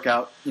to work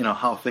out,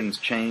 how things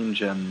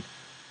change and,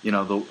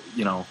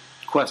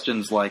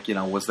 questions like,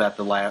 was that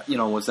the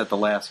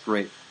last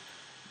great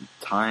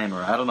time?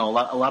 Or I don't know,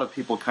 a lot of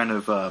people kind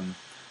of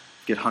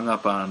get hung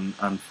up on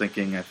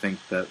thinking, I think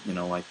that,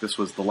 like this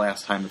was the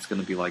last time it's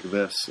going to be like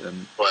this.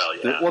 And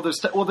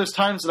there's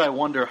times that I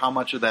wonder how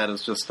much of that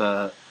is just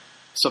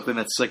something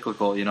that's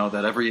cyclical,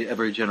 that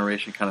every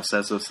generation kind of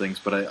says those things,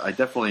 but I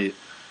definitely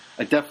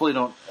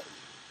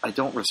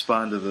don't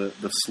respond to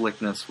the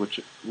slickness with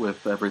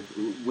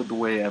the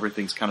way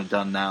everything's kind of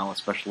done now,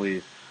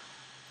 especially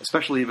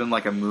even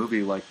like a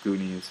movie like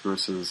Goonies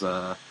versus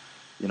I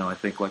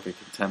think like a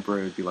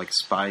contemporary would be like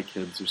Spy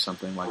Kids or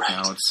something like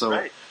now. It's so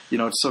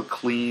it's so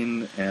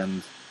clean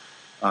and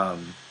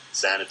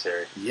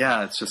sanitary.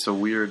 Yeah, it's just a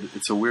weird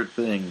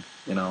thing,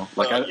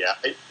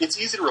 it's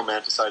easy to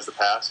romanticize the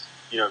past.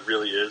 It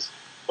really is.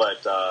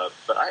 But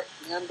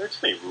there's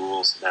too many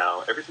rules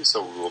now. Everything's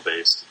so rule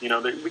based. We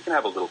can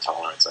have a little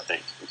tolerance, I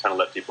think, and kind of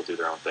let people do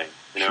their own thing.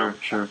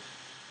 Sure.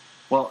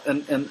 Well,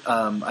 and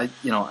I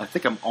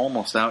think I'm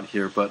almost out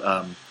here, but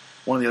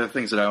one of the other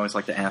things that I always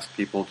like to ask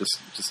people,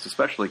 just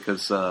especially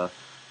because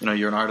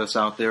you're an artist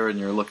out there and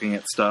you're looking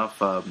at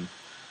stuff.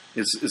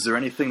 Is there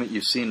anything that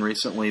you've seen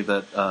recently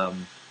that, or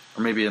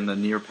maybe in the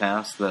near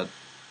past that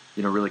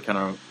really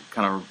kind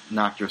of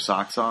knocked your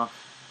socks off?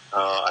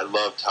 I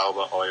love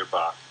Taube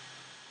Feuerbach.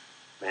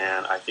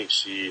 Man, I think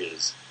she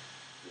is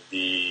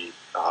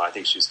I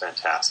think she's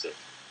fantastic.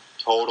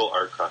 Total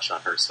art crush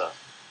on her stuff.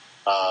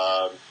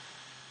 I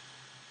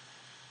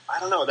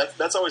don't know.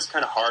 That's always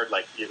kind of hard.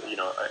 Like,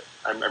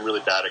 I'm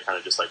really bad at kind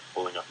of just like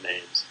pulling up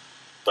names.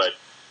 But,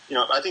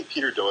 I think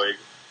Peter Doig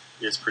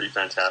is pretty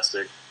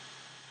fantastic.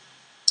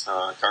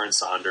 Karin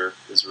Sonder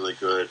is really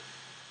good.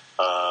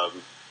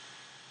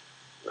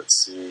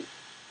 Let's see.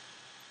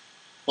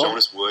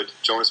 Jonas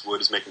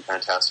Wood is making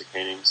fantastic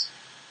paintings.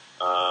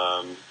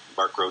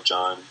 Mark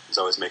Grosjean is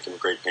always making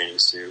great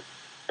paintings too.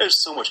 There's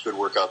so much good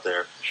work out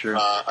there. Sure.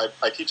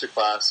 I teach a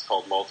class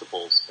called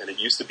Multiples, and it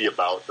used to be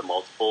about the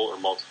multiple or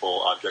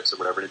multiple objects or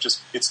whatever, and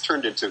it's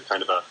turned into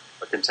kind of a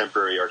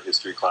contemporary art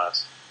history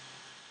class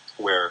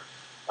where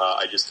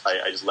I just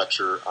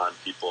lecture on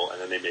people,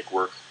 and then they make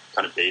work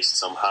kind of based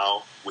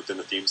somehow within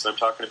the themes that I'm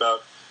talking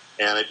about.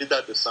 And I did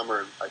that this summer,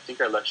 and I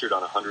think I lectured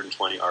on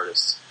 120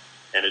 artists.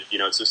 And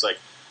it's just like,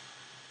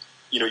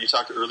 you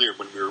talked earlier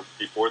when we were,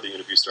 before the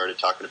interview started,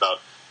 talking about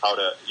how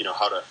to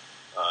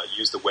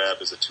use the web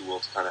as a tool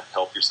to kind of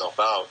help yourself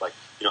out. Like,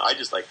 I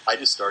just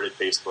started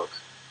Facebook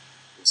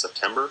in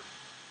September.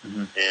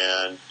 Mm-hmm.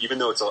 And even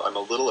though I'm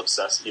a little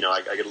obsessed,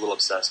 I get a little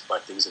obsessed by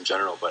things in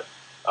general, but,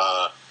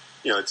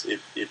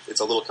 it's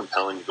a little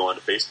compelling to go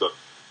onto Facebook.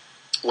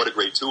 What a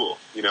great tool,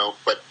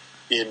 but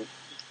in,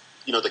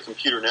 the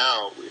computer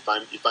now,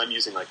 if I'm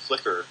using like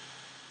Flickr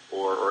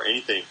or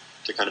anything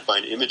to kind of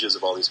find images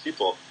of all these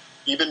people,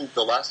 even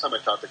the last time I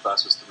taught the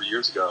class was 3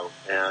 years ago,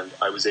 and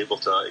I was able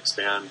to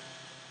expand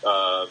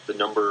the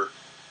number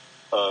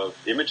of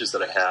images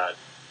that I had,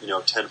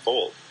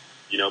 tenfold,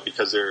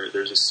 because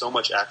there's just so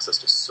much access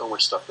to so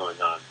much stuff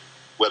going on.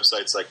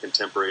 Websites like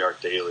Contemporary Art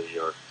Daily,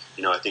 or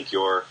I think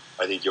your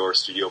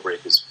Studio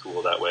Break is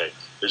cool that way.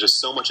 There's just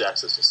so much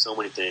access to so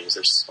many things.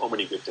 There's so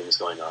many good things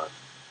going on.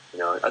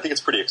 I think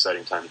it's a pretty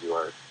exciting time to do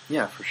art.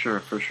 Yeah, for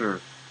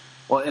sure.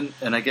 Well,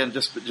 and again,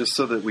 just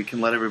so that we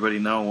can let everybody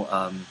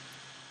know,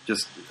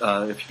 if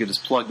you could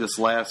just plug this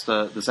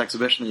this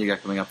exhibition that you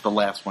got coming up, the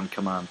last one.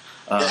 Come on,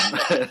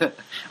 I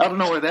don't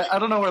know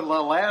where the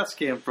last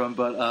came from,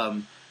 but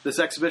this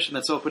exhibition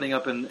that's opening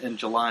up in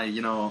July,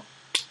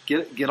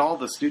 get all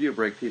the Studio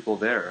Break people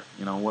there.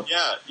 What?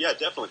 Yeah,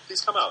 definitely.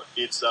 Please come out.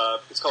 It's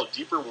called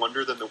Deeper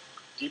Wonders Than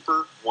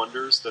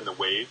the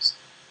Waves,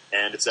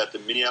 and it's at the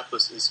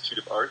Minneapolis Institute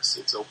of Arts.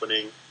 It's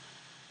opening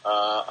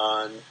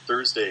on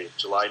Thursday,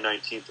 July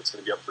 19th. It's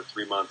going to be up for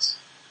 3 months.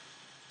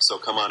 So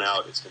come on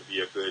out. It's going to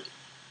be a good.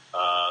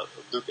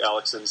 Luke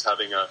Alexson's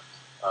having a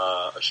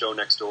show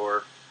next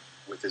door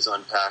with his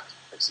Unpack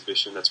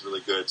exhibition. That's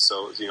really good.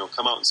 So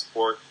come out and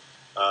support.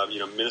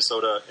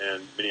 Minnesota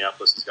and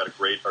Minneapolis has got a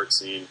great art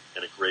scene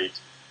and a great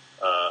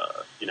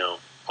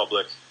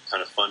public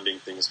kind of funding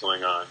things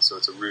going on. So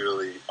it's a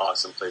really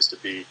awesome place to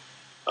be.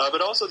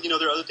 But also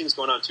there are other things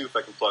going on too, if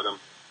I can plug them.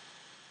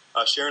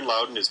 Sharon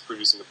Loudon is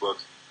producing a book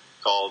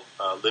called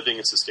Living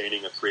and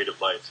Sustaining a Creative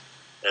Life,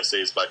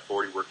 Essays by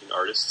 40 Working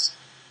Artists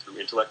through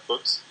Intellect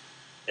Books.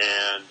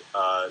 And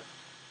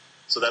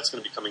so that's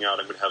going to be coming out.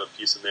 I'm going to have a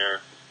piece in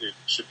there. It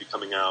should be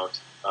coming out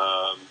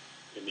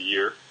in the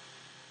year.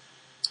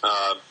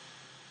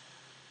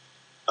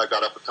 I've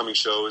got upcoming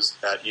shows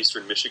at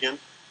Eastern Michigan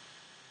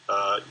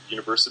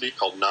University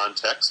called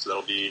Non-Text.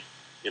 That'll be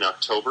in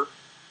October.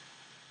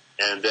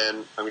 And then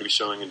I'm going to be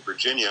showing in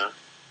Virginia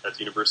at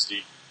the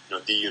university,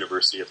 the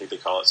university, I think they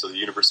call it. So the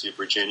University of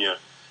Virginia,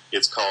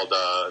 it's called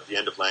The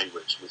End of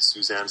Language, with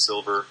Suzanne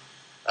Silver,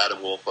 Adam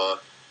Wolpa,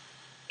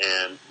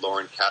 and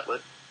Lauren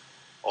Catlett.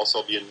 Also,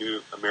 I'll be in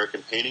New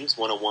American Paintings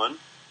 101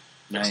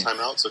 next time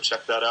out, so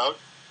check that out.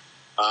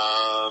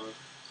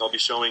 I'll be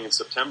showing in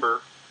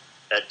September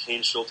at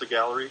Kane Schulte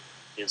Gallery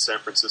in San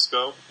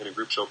Francisco in a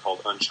group show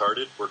called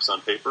Uncharted, Works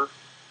on Paper.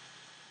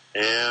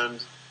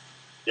 And,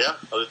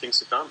 other things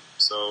to come.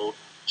 So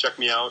check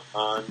me out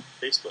on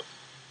Facebook.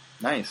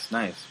 Nice.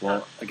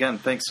 Well, again,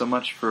 thanks so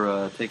much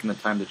for taking the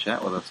time to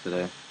chat with us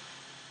today.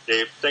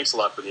 Dave, thanks a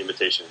lot for the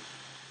invitation.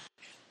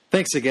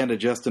 Thanks again to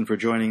Justin for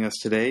joining us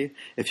today.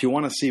 If you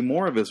want to see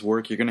more of his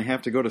work, you're going to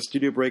have to go to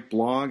Studio Break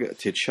blog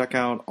to check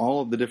out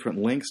all of the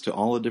different links to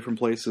all the different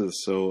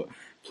places. So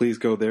please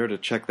go there to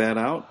check that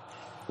out.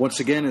 Once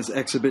again, his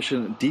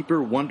exhibition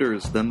Deeper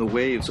Wonders Than the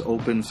Waves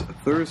opens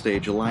Thursday,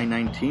 July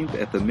 19th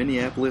at the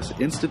Minneapolis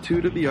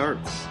Institute of the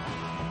Arts.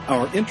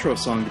 Our intro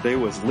song today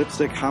was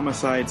Lipstick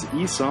Homicide's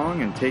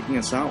E-Song, and taking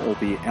us out will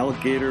be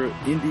Alligator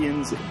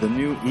Indians' The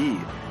New E.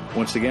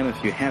 Once again,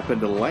 if you happen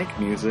to like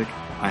music,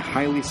 I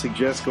highly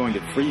suggest going to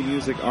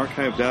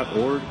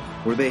freemusicarchive.org,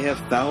 where they have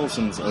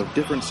thousands of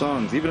different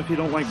songs. Even if you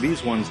don't like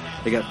these ones,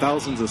 they got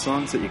thousands of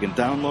songs that you can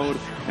download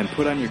and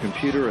put on your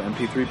computer or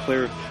MP3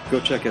 player.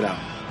 Go check it out.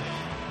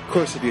 Of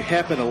course, if you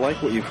happen to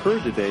like what you've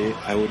heard today,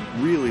 I would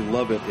really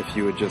love it if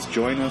you would just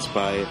join us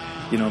by,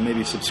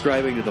 maybe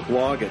subscribing to the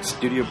blog at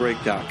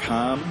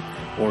studiobreak.com,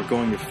 or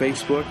going to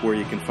Facebook, where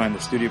you can find the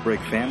Studio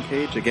Break fan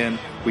page. Again,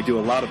 we do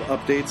a lot of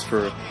updates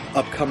for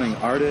upcoming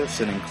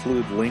artists and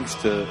include links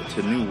to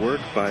new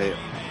work by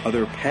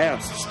other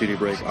past Studio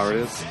Break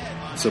artists.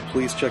 So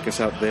please check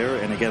us out there.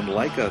 And again,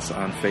 like us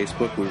on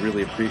Facebook. We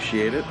really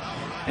appreciate it.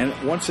 And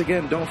once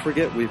again, don't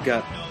forget, we've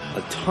got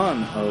a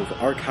ton of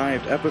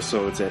archived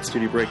episodes at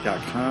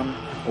studiobreak.com,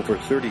 over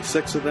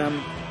 36 of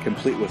them,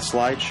 complete with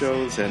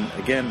slideshows. And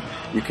again,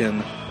 you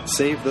can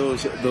save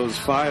those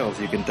files.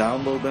 You can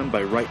download them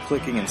by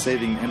right-clicking and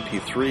saving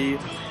MP3.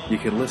 You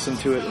can listen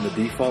to it in the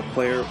default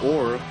player,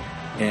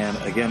 and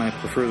again, I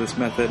prefer this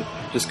method,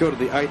 just go to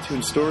the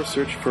iTunes store,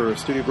 search for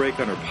Studio Break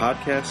under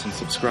podcasts, and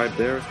subscribe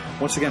there.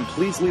 Once again,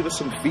 please leave us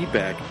some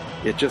feedback.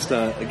 It just,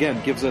 again,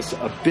 gives us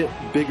a bit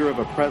bigger of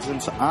a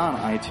presence on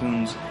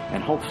iTunes,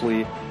 and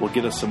hopefully will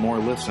get us some more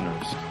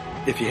listeners.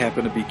 If you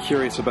happen to be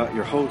curious about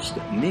your host,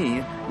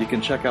 me, you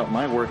can check out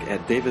my work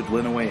at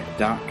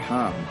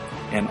davidlinaway.com.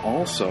 And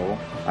also,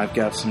 I've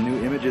got some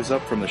new images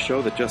up from the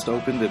show that just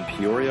opened in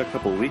Peoria a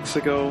couple weeks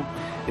ago.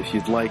 If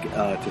you'd like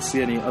to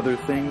see any other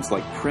things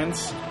like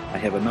prints, I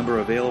have a number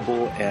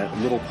available at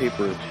Little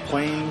Paper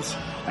Planes.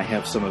 I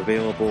have some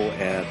available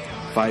at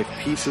Five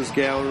Pieces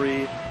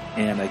Gallery.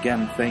 And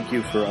again, thank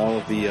you for all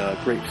of the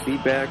great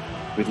feedback.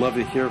 We'd love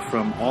to hear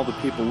from all the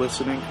people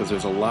listening because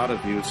there's a lot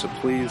of you. So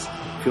please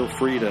feel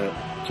free to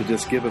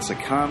just give us a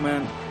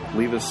comment,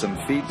 leave us some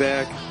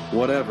feedback,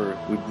 whatever.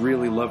 We'd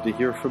really love to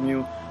hear from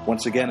you.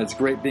 Once again, it's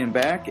great being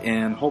back,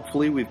 and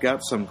hopefully we've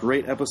got some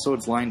great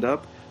episodes lined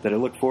up that I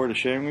look forward to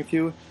sharing with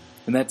you.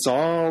 And that's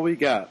all we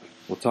got.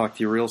 We'll talk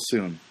to you real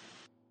soon.